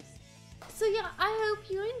what I do. So yeah, I hope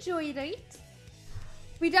you enjoyed it.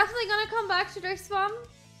 We're definitely gonna come back to this one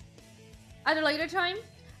at a later time.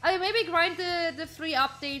 I will maybe grind the 3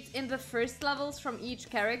 updates in the first levels from each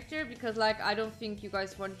character, because like I don't think you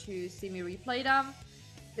guys want to see me replay them.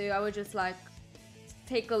 So I would just like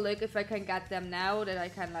take a look if I can get them now that I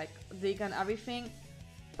can like dig on everything.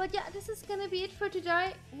 But yeah, this is gonna be it for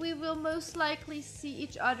today. We will most likely see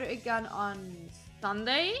each other again on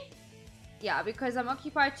Sunday. Yeah, because I'm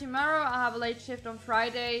occupied tomorrow. I have a late shift on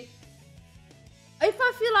Friday. If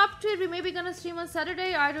I feel up to it, we're maybe gonna stream on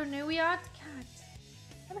Saturday. I don't know yet. Cat,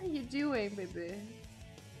 what are you doing, baby?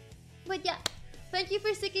 But yeah, thank you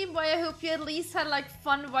for sticking by. I hope you at least had like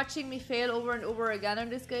fun watching me fail over and over again on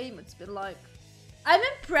this game. It's been like... I'm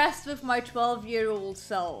impressed with my 12-year-old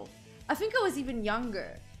self. I think I was even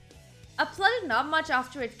younger. I played it not much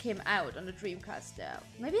after it came out on the Dreamcast though.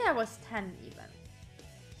 Maybe I was 10 even.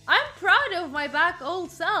 I'm proud of my back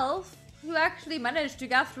old self, who actually managed to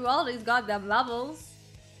get through all these goddamn levels.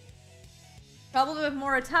 Probably with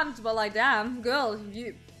more attempts, but like damn, girl,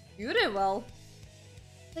 you did well.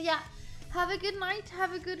 So yeah, have a good night,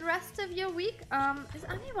 have a good rest of your week. Is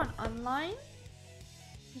anyone online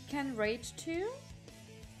you can raid to?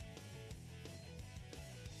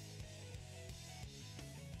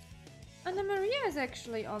 Anna Maria is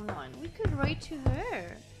actually online. We could raid to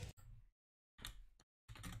her.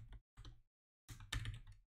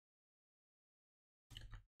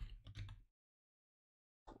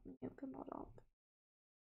 Open that up.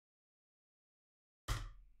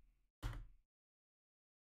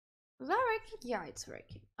 Is that working? Yeah, it's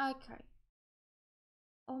working. Okay.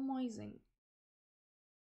 Amazing.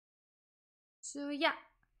 So yeah,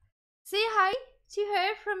 say hi to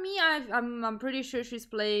her from me. I'm pretty sure she's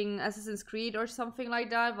playing Assassin's Creed or something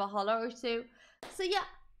like that, Valhalla or so. So yeah,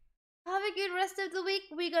 have a good rest of the week.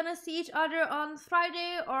 We're gonna see each other on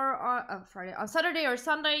Friday or on Saturday or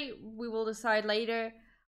Sunday. We will decide later.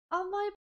 On my